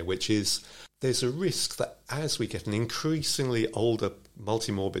opinion here, which is there's a risk that as we get an increasingly older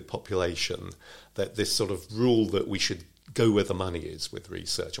multimorbid population, that this sort of rule that we should go where the money is with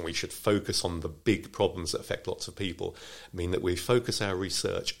research and we should focus on the big problems that affect lots of people, mean that we focus our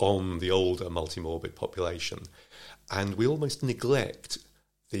research on the older multimorbid population and we almost neglect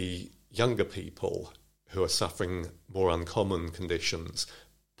the younger people who are suffering more uncommon conditions,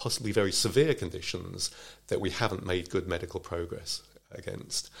 possibly very severe conditions that we haven't made good medical progress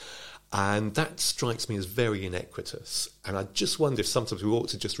against. And that strikes me as very inequitous. And I just wonder if sometimes we ought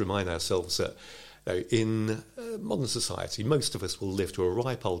to just remind ourselves that in modern society, most of us will live to a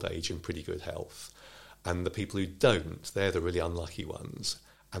ripe old age in pretty good health. And the people who don't, they're the really unlucky ones.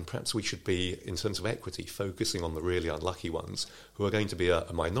 And perhaps we should be, in terms of equity, focusing on the really unlucky ones who are going to be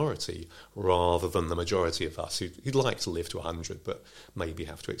a minority rather than the majority of us who'd like to live to 100 but maybe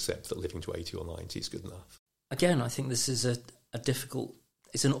have to accept that living to 80 or 90 is good enough. Again, I think this is a difficult,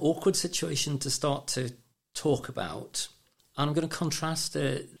 it's an awkward situation to start to talk about. And I'm going to contrast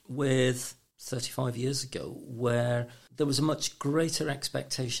it with 35 years ago, where there was a much greater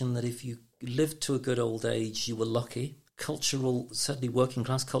expectation that if you lived to a good old age, you were lucky. Cultural, certainly working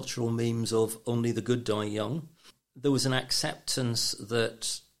class cultural memes of only the good die young. There was an acceptance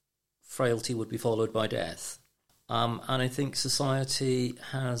that frailty would be followed by death. And I think society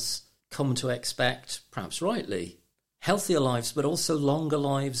has come to expect, perhaps rightly, healthier lives, but also longer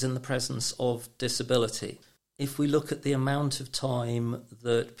lives in the presence of disability. If we look at the amount of time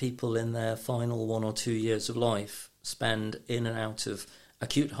that people in their final 1 or 2 years of life spend in and out of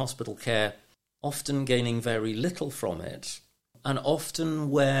acute hospital care, often gaining very little from it, and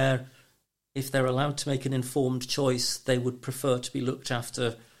often where, if they're allowed to make an informed choice, they would prefer to be looked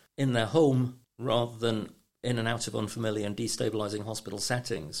after in their home rather than in and out of unfamiliar and destabilising hospital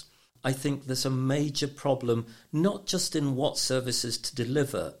settings. I think there's a major problem, not just in what services to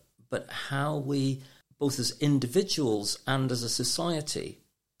deliver, but how we, both as individuals and as a society,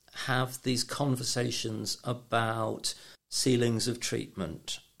 have these conversations about ceilings of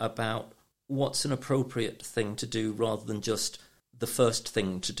treatment, about what's an appropriate thing to do rather than just the first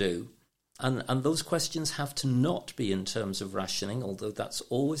thing to do. And those questions have to not be in terms of rationing, although that's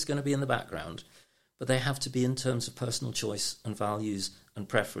always going to be in the background, but they have to be in terms of personal choice and values and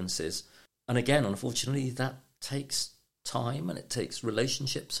preferences. And again, unfortunately, that takes time and it takes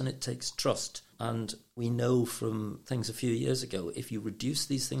relationships and it takes trust. And we know from things a few years ago, if you reduce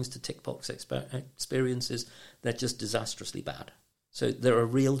these things to tick box experiences, they're just disastrously bad. So there are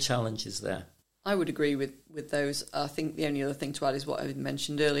real challenges there. I would agree with those. I think the only other thing to add is what I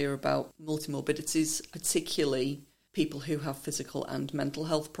mentioned earlier about multimorbidities, particularly people who have physical and mental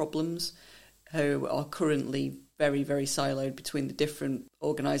health problems, who are currently very, very siloed between the different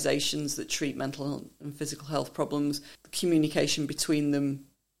organisations that treat mental and physical health problems. The communication between them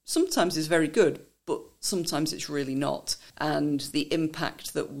sometimes is very good, but sometimes it's really not. And the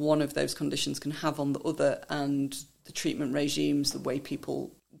impact that one of those conditions can have on the other, and the treatment regimes, the way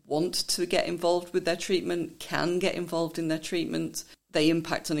people want to get involved with their treatment, can get involved in their treatment, they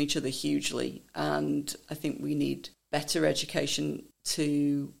impact on each other hugely. And I think we need better education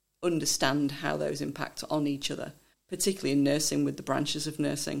to understand how those impact on each other, particularly in nursing with the branches of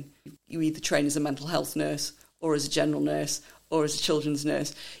nursing. You either train as a mental health nurse or as a general nurse or as a children's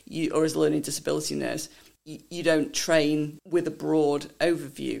nurse or as a learning disability nurse. You don't train with a broad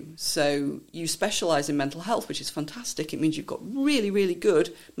overview. So you specialise in mental health, which is fantastic. It means you've got really, really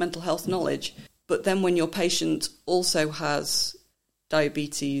good mental health knowledge. But then when your patient also has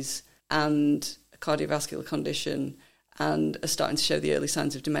diabetes and a cardiovascular condition and are starting to show the early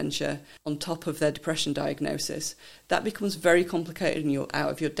signs of dementia on top of their depression diagnosis, that becomes very complicated and you're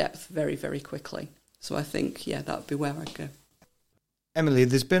out of your depth very, very quickly. So I think, that would be where I'd go. Emily,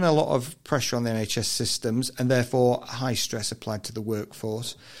 there's been a lot of pressure on the NHS systems and therefore high stress applied to the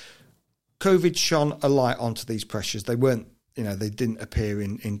workforce. COVID shone a light onto these pressures. They weren't, they didn't appear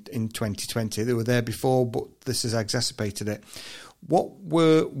in 2020. They were there before, but this has exacerbated it. What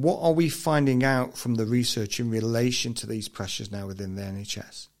are we finding out from the research in relation to these pressures now within the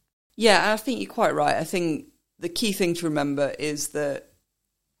NHS? Yeah, I think you're quite right. I think the key thing to remember is that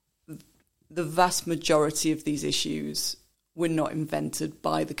the vast majority of these issues were not invented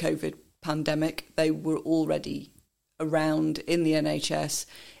by the COVID pandemic. They were already around in the NHS.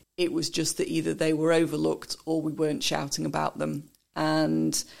 It was just that either they were overlooked or we weren't shouting about them.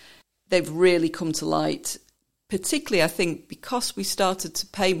 And they've really come to light, particularly, I think, because we started to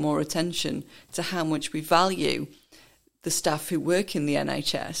pay more attention to how much we value the staff who work in the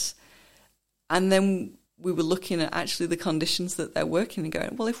NHS. And then we were looking at actually the conditions that they're working and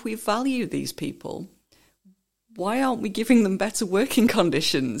going, well, if we value these people, why aren't we giving them better working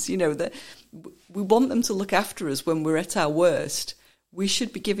conditions? That we want them to look after us when we're at our worst. We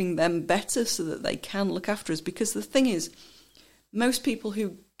should be giving them better so that they can look after us. Because the thing is, most people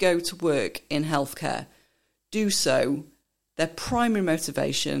who go to work in healthcare do so, their primary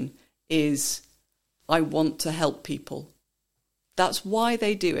motivation is, I want to help people. That's why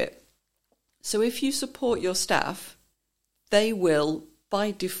they do it. So if you support your staff, they will,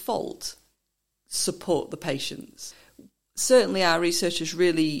 by default, support the patients. Certainly our research has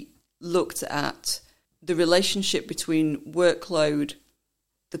really looked at the relationship between workload,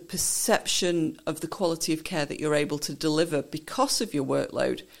 the perception of the quality of care that you're able to deliver because of your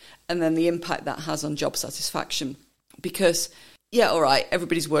workload, and then the impact that has on job satisfaction. Because, yeah, all right,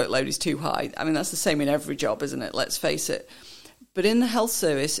 everybody's workload is too high. I mean, that's the same in every job, isn't it? Let's face it. But in the health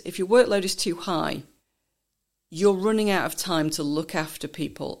service, if your workload is too high, you're running out of time to look after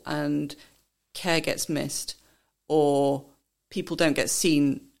people, and care gets missed, or people don't get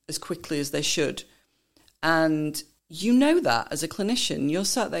seen as quickly as they should. And you know that as a clinician. You're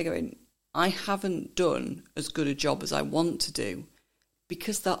sat there going, I haven't done as good a job as I want to do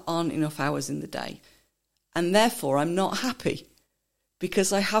because there aren't enough hours in the day. And therefore, I'm not happy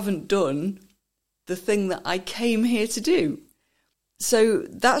because I haven't done the thing that I came here to do. So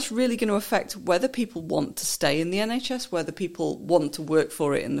that's really going to affect whether people want to stay in the NHS, whether people want to work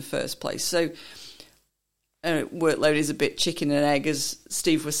for it in the first place. So workload is a bit chicken and egg, as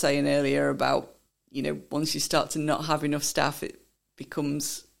Steve was saying earlier about, once you start to not have enough staff, it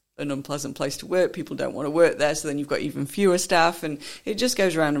becomes an unpleasant place to work. People don't want to work there, so then you've got even fewer staff, and it just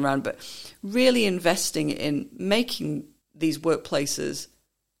goes round and round. But really investing in making these workplaces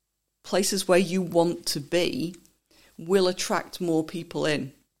places where you want to be will attract more people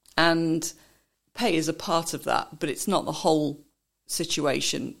in. And pay is a part of that, but it's not the whole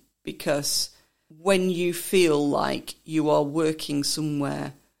situation, because when you feel like you are working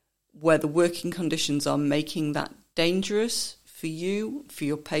somewhere where the working conditions are making that dangerous for you, for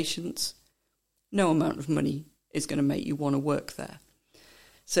your patients, no amount of money is going to make you want to work there.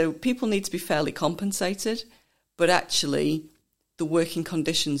 So people need to be fairly compensated, but actually the working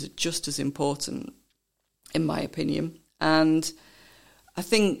conditions are just as important, in my opinion. And I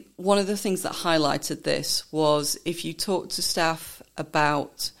think one of the things that highlighted this was if you talk to staff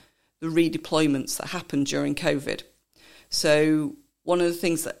about the redeployments that happened during COVID. So one of the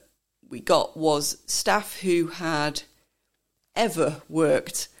things that we got was staff who had ever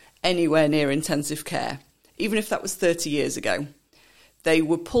worked anywhere near intensive care, even if that was 30 years ago, they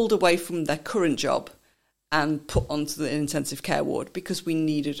were pulled away from their current job and put onto the intensive care ward because we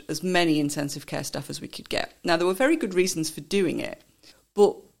needed as many intensive care staff as we could get. Now, there were very good reasons for doing it,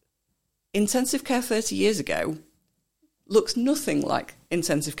 but intensive care 30 years ago looks nothing like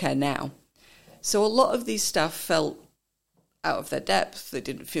intensive care now. So a lot of these staff felt out of their depth. They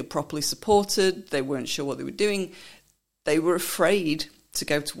didn't feel properly supported. They weren't sure what they were doing. They were afraid to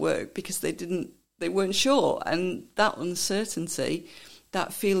go to work because they weren't sure. And that uncertainty,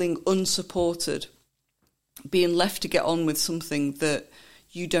 that feeling unsupported, being left to get on with something that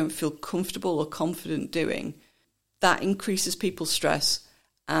you don't feel comfortable or confident doing, that increases people's stress.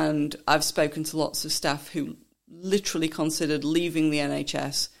 And I've spoken to lots of staff who literally considered leaving the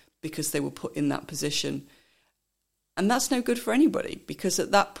NHS because they were put in that position. And that's no good for anybody, because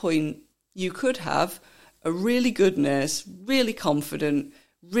at that point you could have a really good nurse, really confident,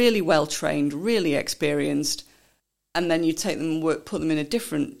 really well trained, really experienced, and then you take them and put them in a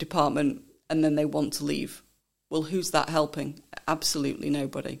different department, and then they want to leave. Well, who's that helping? Absolutely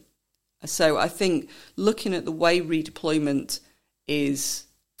nobody. So I think looking at the way redeployment is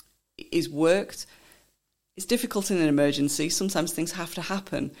worked, it's difficult in an emergency. Sometimes things have to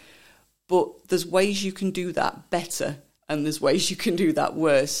happen, but there's ways you can do that better, and there's ways you can do that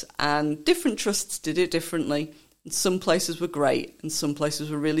worse. And different trusts did it differently. And some places were great, and some places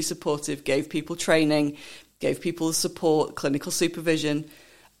were really supportive, gave people training, gave people the support, clinical supervision,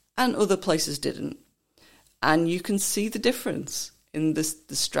 and other places didn't. And you can see the difference in the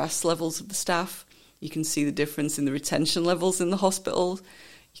stress levels of the staff. You can see the difference in the retention levels in the hospital.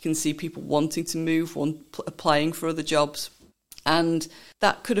 You can see people wanting to move, applying for other jobs. And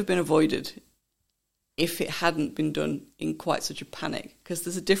that could have been avoided if it hadn't been done in quite such a panic, because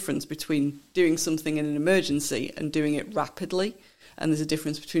there's a difference between doing something in an emergency and doing it rapidly, and there's a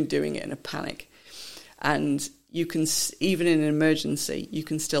difference between doing it in a panic. And you can, even in an emergency, you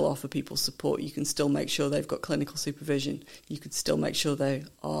can still offer people support. You can still make sure they've got clinical supervision. You could still make sure they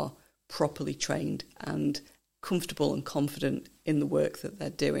are properly trained and comfortable and confident in the work that they're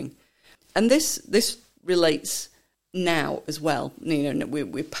doing. And this relates now as well.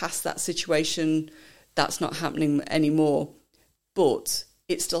 We're past that situation. That's not happening anymore, but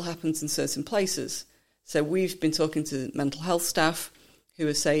it still happens in certain places. So we've been talking to mental health staff who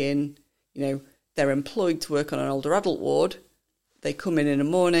are saying, they're employed to work on an older adult ward. They come in the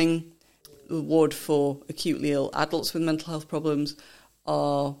morning. The ward for acutely ill adults with mental health problems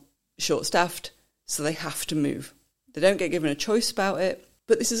are short-staffed, so they have to move. They don't get given a choice about it,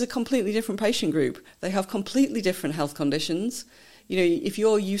 but this is a completely different patient group. They have completely different health conditions. If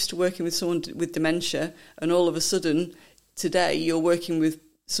you're used to working with someone with dementia and all of a sudden today you're working with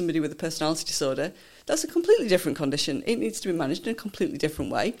somebody with a personality disorder, that's a completely different condition. It needs to be managed in a completely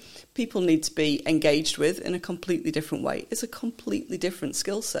different way. People need to be engaged with in a completely different way. It's a completely different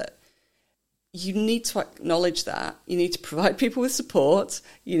skill set. You need to acknowledge that. You need to provide people with support.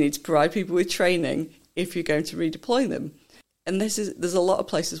 You need to provide people with training if you're going to redeploy them. And there's a lot of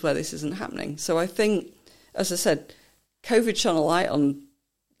places where this isn't happening. So I think, as I said, COVID shone a light on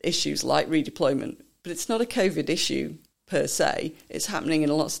issues like redeployment, but it's not a COVID issue per se. It's happening in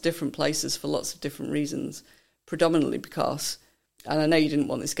lots of different places for lots of different reasons, predominantly because, and I know you didn't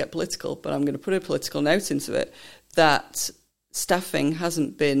want this to get political, but I'm going to put a political note into it, that staffing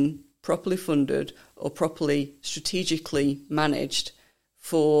hasn't been properly funded or properly strategically managed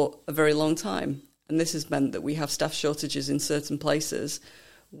for a very long time. And this has meant that we have staff shortages in certain places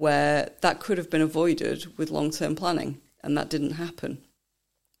where that could have been avoided with long-term planning, and that didn't happen.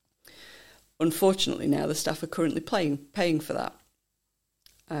 Unfortunately, now the staff are currently paying for that.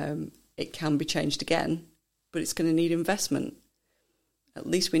 It can be changed again, but it's going to need investment. At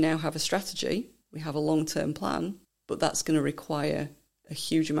least we now have a strategy, we have a long-term plan, but that's going to require a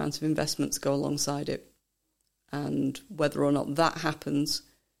huge amount of investment to go alongside it. And whether or not that happens,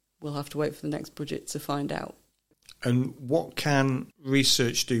 we'll have to wait for the next budget to find out. And what can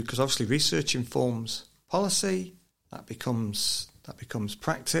research do? Because obviously research informs policy, that becomes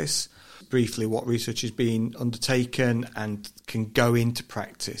practice. Briefly, what research is being undertaken and can go into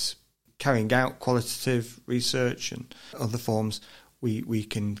practice. Carrying out qualitative research and other forms, we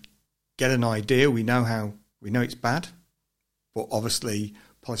can get an idea. We know it's bad, but obviously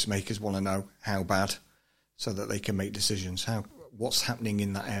policymakers want to know how bad so that they can make decisions. What's happening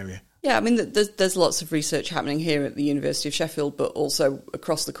in that area? Yeah, I mean, there's lots of research happening here at the University of Sheffield, but also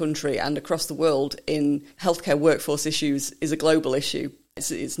across the country and across the world in healthcare workforce issues is a global issue.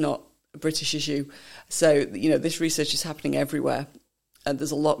 It's not a British issue. So, this research is happening everywhere. And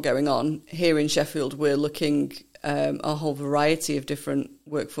there's a lot going on. Here in Sheffield, we're looking a whole variety of different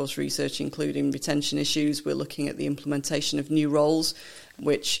workforce research, including retention issues. We're looking at the implementation of new roles,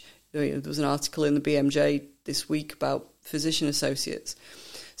 which there was an article in the BMJ this week about physician associates.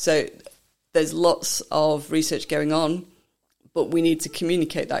 So there's lots of research going on, but we need to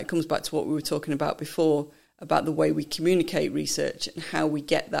communicate that. It comes back to what we were talking about before, about the way we communicate research and how we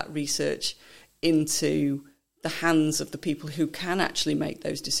get that research into the hands of the people who can actually make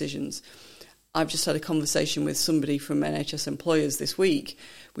those decisions. I've just had a conversation with somebody from NHS employers this week.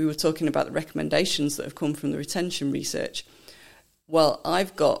 We were talking about the recommendations that have come from the retention research. Well,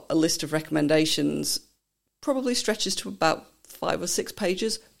 I've got a list of recommendations, probably stretches to about 5 or 6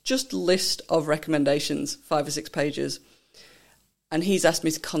 pages, just list of recommendations, 5 or 6 pages. And he's asked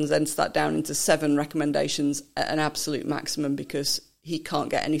me to condense that down into 7 recommendations at an absolute maximum because he can't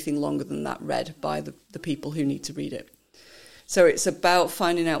get anything longer than that read by the people who need to read it. So it's about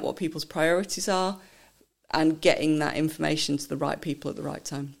finding out what people's priorities are and getting that information to the right people at the right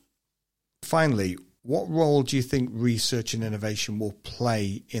time. Finally, what role do you think research and innovation will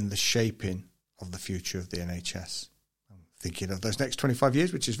play in the shaping of the future of the NHS? I'm thinking of those next 25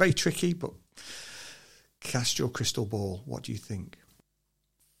 years, which is very tricky, but cast your crystal ball. What do you think?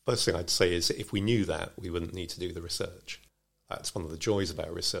 First thing I'd say is that if we knew that, we wouldn't need to do the research. That's one of the joys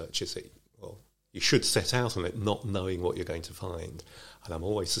about research, is that, you should set out on it not knowing what you're going to find. And I'm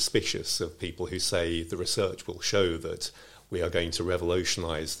always suspicious of people who say the research will show that we are going to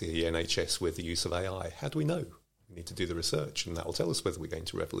revolutionise the NHS with the use of AI. How do we know? We need to do the research, and that will tell us whether we're going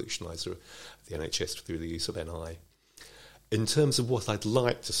to revolutionise the NHS through the use of NI. In terms of what I'd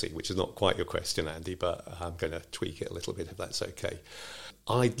like to see, which is not quite your question, Andy, but I'm going to tweak it a little bit if that's okay.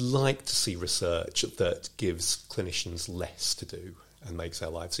 I'd like to see research that gives clinicians less to do and makes their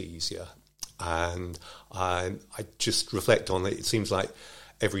lives easier. And I just reflect on it. It seems like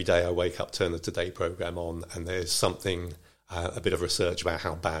every day I wake up, turn the Today programme on, and there's something, a bit of research about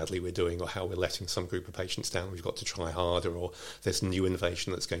how badly we're doing or how we're letting some group of patients down. We've got to try harder, or there's new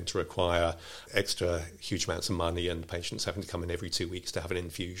innovation that's going to require extra huge amounts of money and patients having to come in every 2 weeks to have an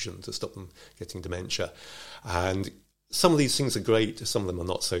infusion to stop them getting dementia. And some of these things are great, some of them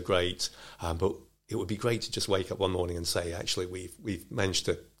are not so great, but it would be great to just wake up one morning and say, actually, we've managed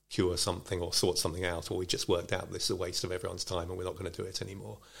to cure something or sort something out, or we just worked out this is a waste of everyone's time and we're not going to do it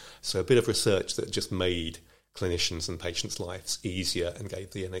anymore. So a bit of research that just made clinicians and patients' lives easier and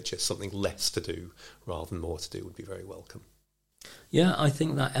gave the NHS something less to do rather than more to do would be very welcome. Yeah, I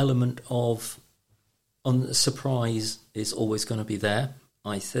think that element of surprise is always going to be there.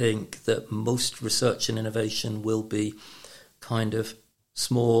 I think that most research and innovation will be kind of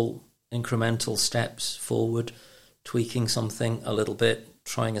small incremental steps forward, tweaking something a little bit,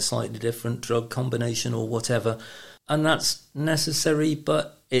 trying a slightly different drug combination or whatever. And that's necessary,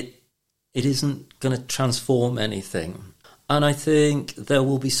 but it isn't going to transform anything. And I think there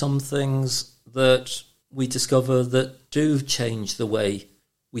will be some things that we discover that do change the way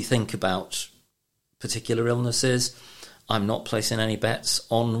we think about particular illnesses. I'm not placing any bets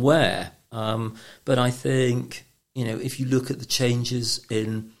on where, but I think, if you look at the changes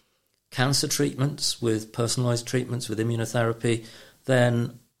in cancer treatments, with personalised treatments, with immunotherapy,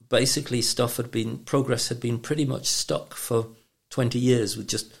 then basically progress had been pretty much stuck for 20 years with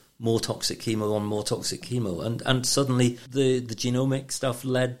just more toxic chemo on more toxic chemo. And suddenly the genomic stuff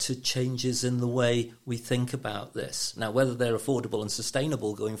led to changes in the way we think about this. Now, whether they're affordable and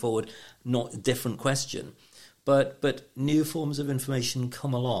sustainable going forward, not a different question. But new forms of information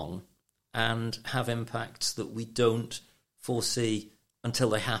come along and have impacts that we don't foresee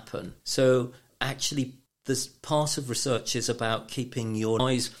until they happen. So actually, this part of research is about keeping your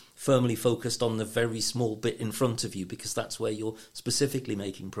eyes firmly focused on the very small bit in front of you, because that's where you're specifically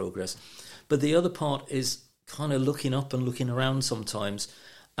making progress. But the other part is kind of looking up and looking around sometimes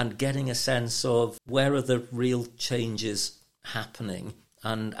and getting a sense of where are the real changes happening,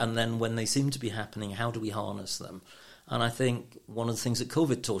 and then when they seem to be happening, how do we harness them? And I think one of the things that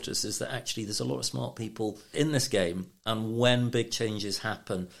COVID taught us is that actually there's a lot of smart people in this game, and when big changes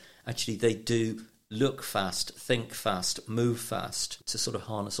happen, actually they do look fast, think fast, move fast to sort of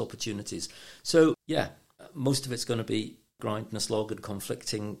harness opportunities. So, yeah, most of it's going to be grind and a slog and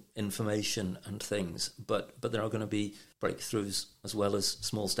conflicting information and things, but there are going to be breakthroughs as well as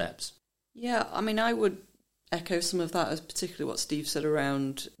small steps. Yeah, I mean, I would echo some of that, as particularly what Steve said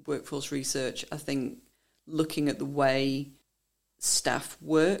around workforce research. I think looking at the way staff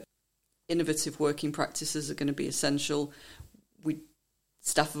work, innovative working practices are going to be essential.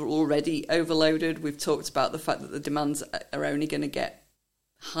 Staff are already overloaded. We've talked about the fact that the demands are only going to get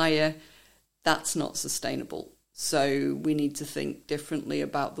higher. That's not sustainable. So we need to think differently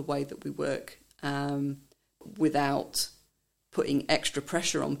about the way that we work without putting extra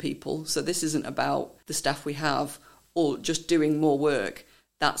pressure on people. So this isn't about the staff we have or just doing more work.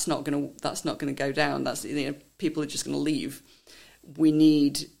 That's not going to go down. That's, people are just going to leave. We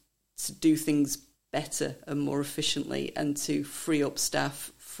need to do things better and more efficiently, and to free up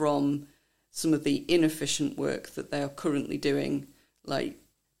staff from some of the inefficient work that they are currently doing, like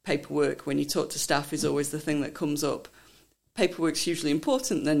paperwork. When you talk to staff is always the thing that comes up. Paperwork's hugely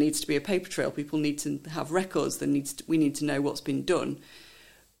important. There needs to be a paper trail. People need to have records. We need to know what's been done.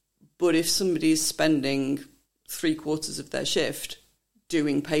 But if somebody is spending 3/4 of their shift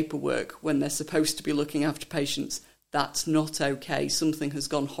doing paperwork when they're supposed to be looking after patients, that's not okay. Something has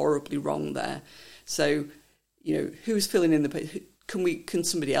gone horribly wrong there. So, who's filling in the paper? Can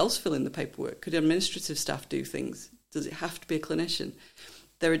somebody else fill in the paperwork? Could administrative staff do things? Does it have to be a clinician?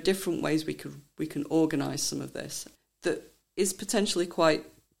 There are different ways we can organise some of this that is potentially quite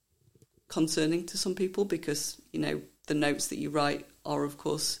concerning to some people, because the notes that you write are, of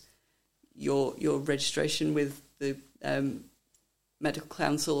course, your registration with the medical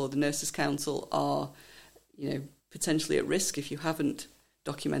council or the nurses' council are potentially at risk if you haven't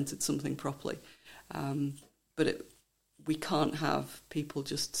documented something properly. But we can't have people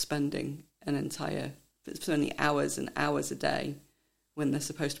just spending hours and hours a day when they're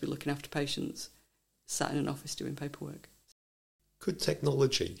supposed to be looking after patients, sat in an office doing paperwork. Could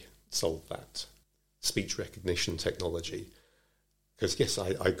technology solve that? Speech recognition technology? Because yes,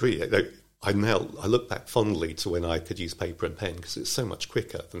 I agree. I look back fondly to when I could use paper and pen, because it's so much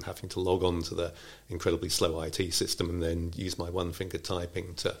quicker than having to log on to the incredibly slow IT system and then use my one-finger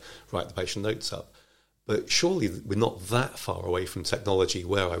typing to write the patient notes up. But surely we're not that far away from technology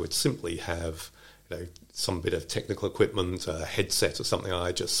where I would simply have some bit of technical equipment, a headset or something.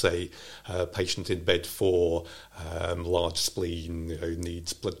 I just say, patient in bed for large spleen,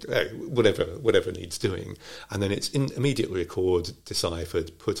 needs blood, whatever needs doing. And then it's immediately recorded,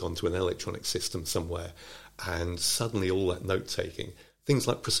 deciphered, put onto an electronic system somewhere. And suddenly all that note-taking, things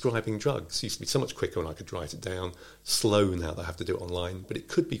like prescribing drugs, used to be so much quicker when I could write it down. Slow now that I have to do it online. But it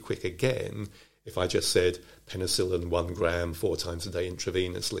could be quick again if I just said penicillin 1 gram 4 times a day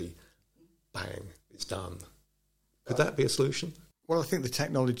intravenously. Bang, it's done. Could that be a solution? Well, I think the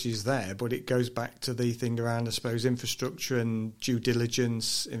technology is there, but it goes back to the thing around, I suppose, infrastructure and due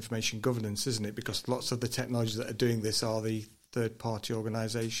diligence, information governance, isn't it? Because lots of the technologies that are doing this are the third-party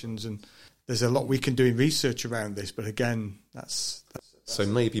organisations, and there's a lot we can do in research around this, but again, that's so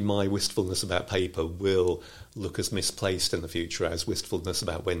maybe my wistfulness about paper will look as misplaced in the future as wistfulness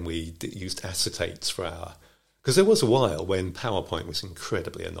about when we used acetates for our Because there was a while when PowerPoint was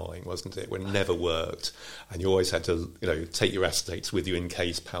incredibly annoying, wasn't it? When it never worked, and you always had to, take your acetates with you in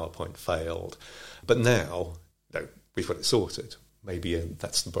case PowerPoint failed. But now, we've got it sorted. Maybe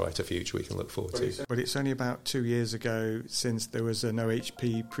that's the brighter future we can look forward to. But it's only about 2 years ago since there was an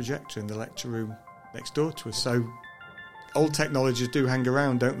OHP projector in the lecture room next door to us. So old technologies do hang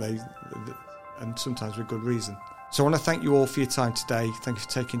around, don't they? And sometimes with good reason. So I want to thank you all for your time today. Thank you for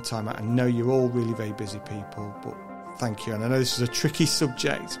taking time out. I know you're all really very busy people, but thank you. And I know this is a tricky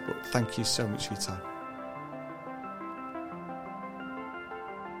subject, but thank you so much for your time.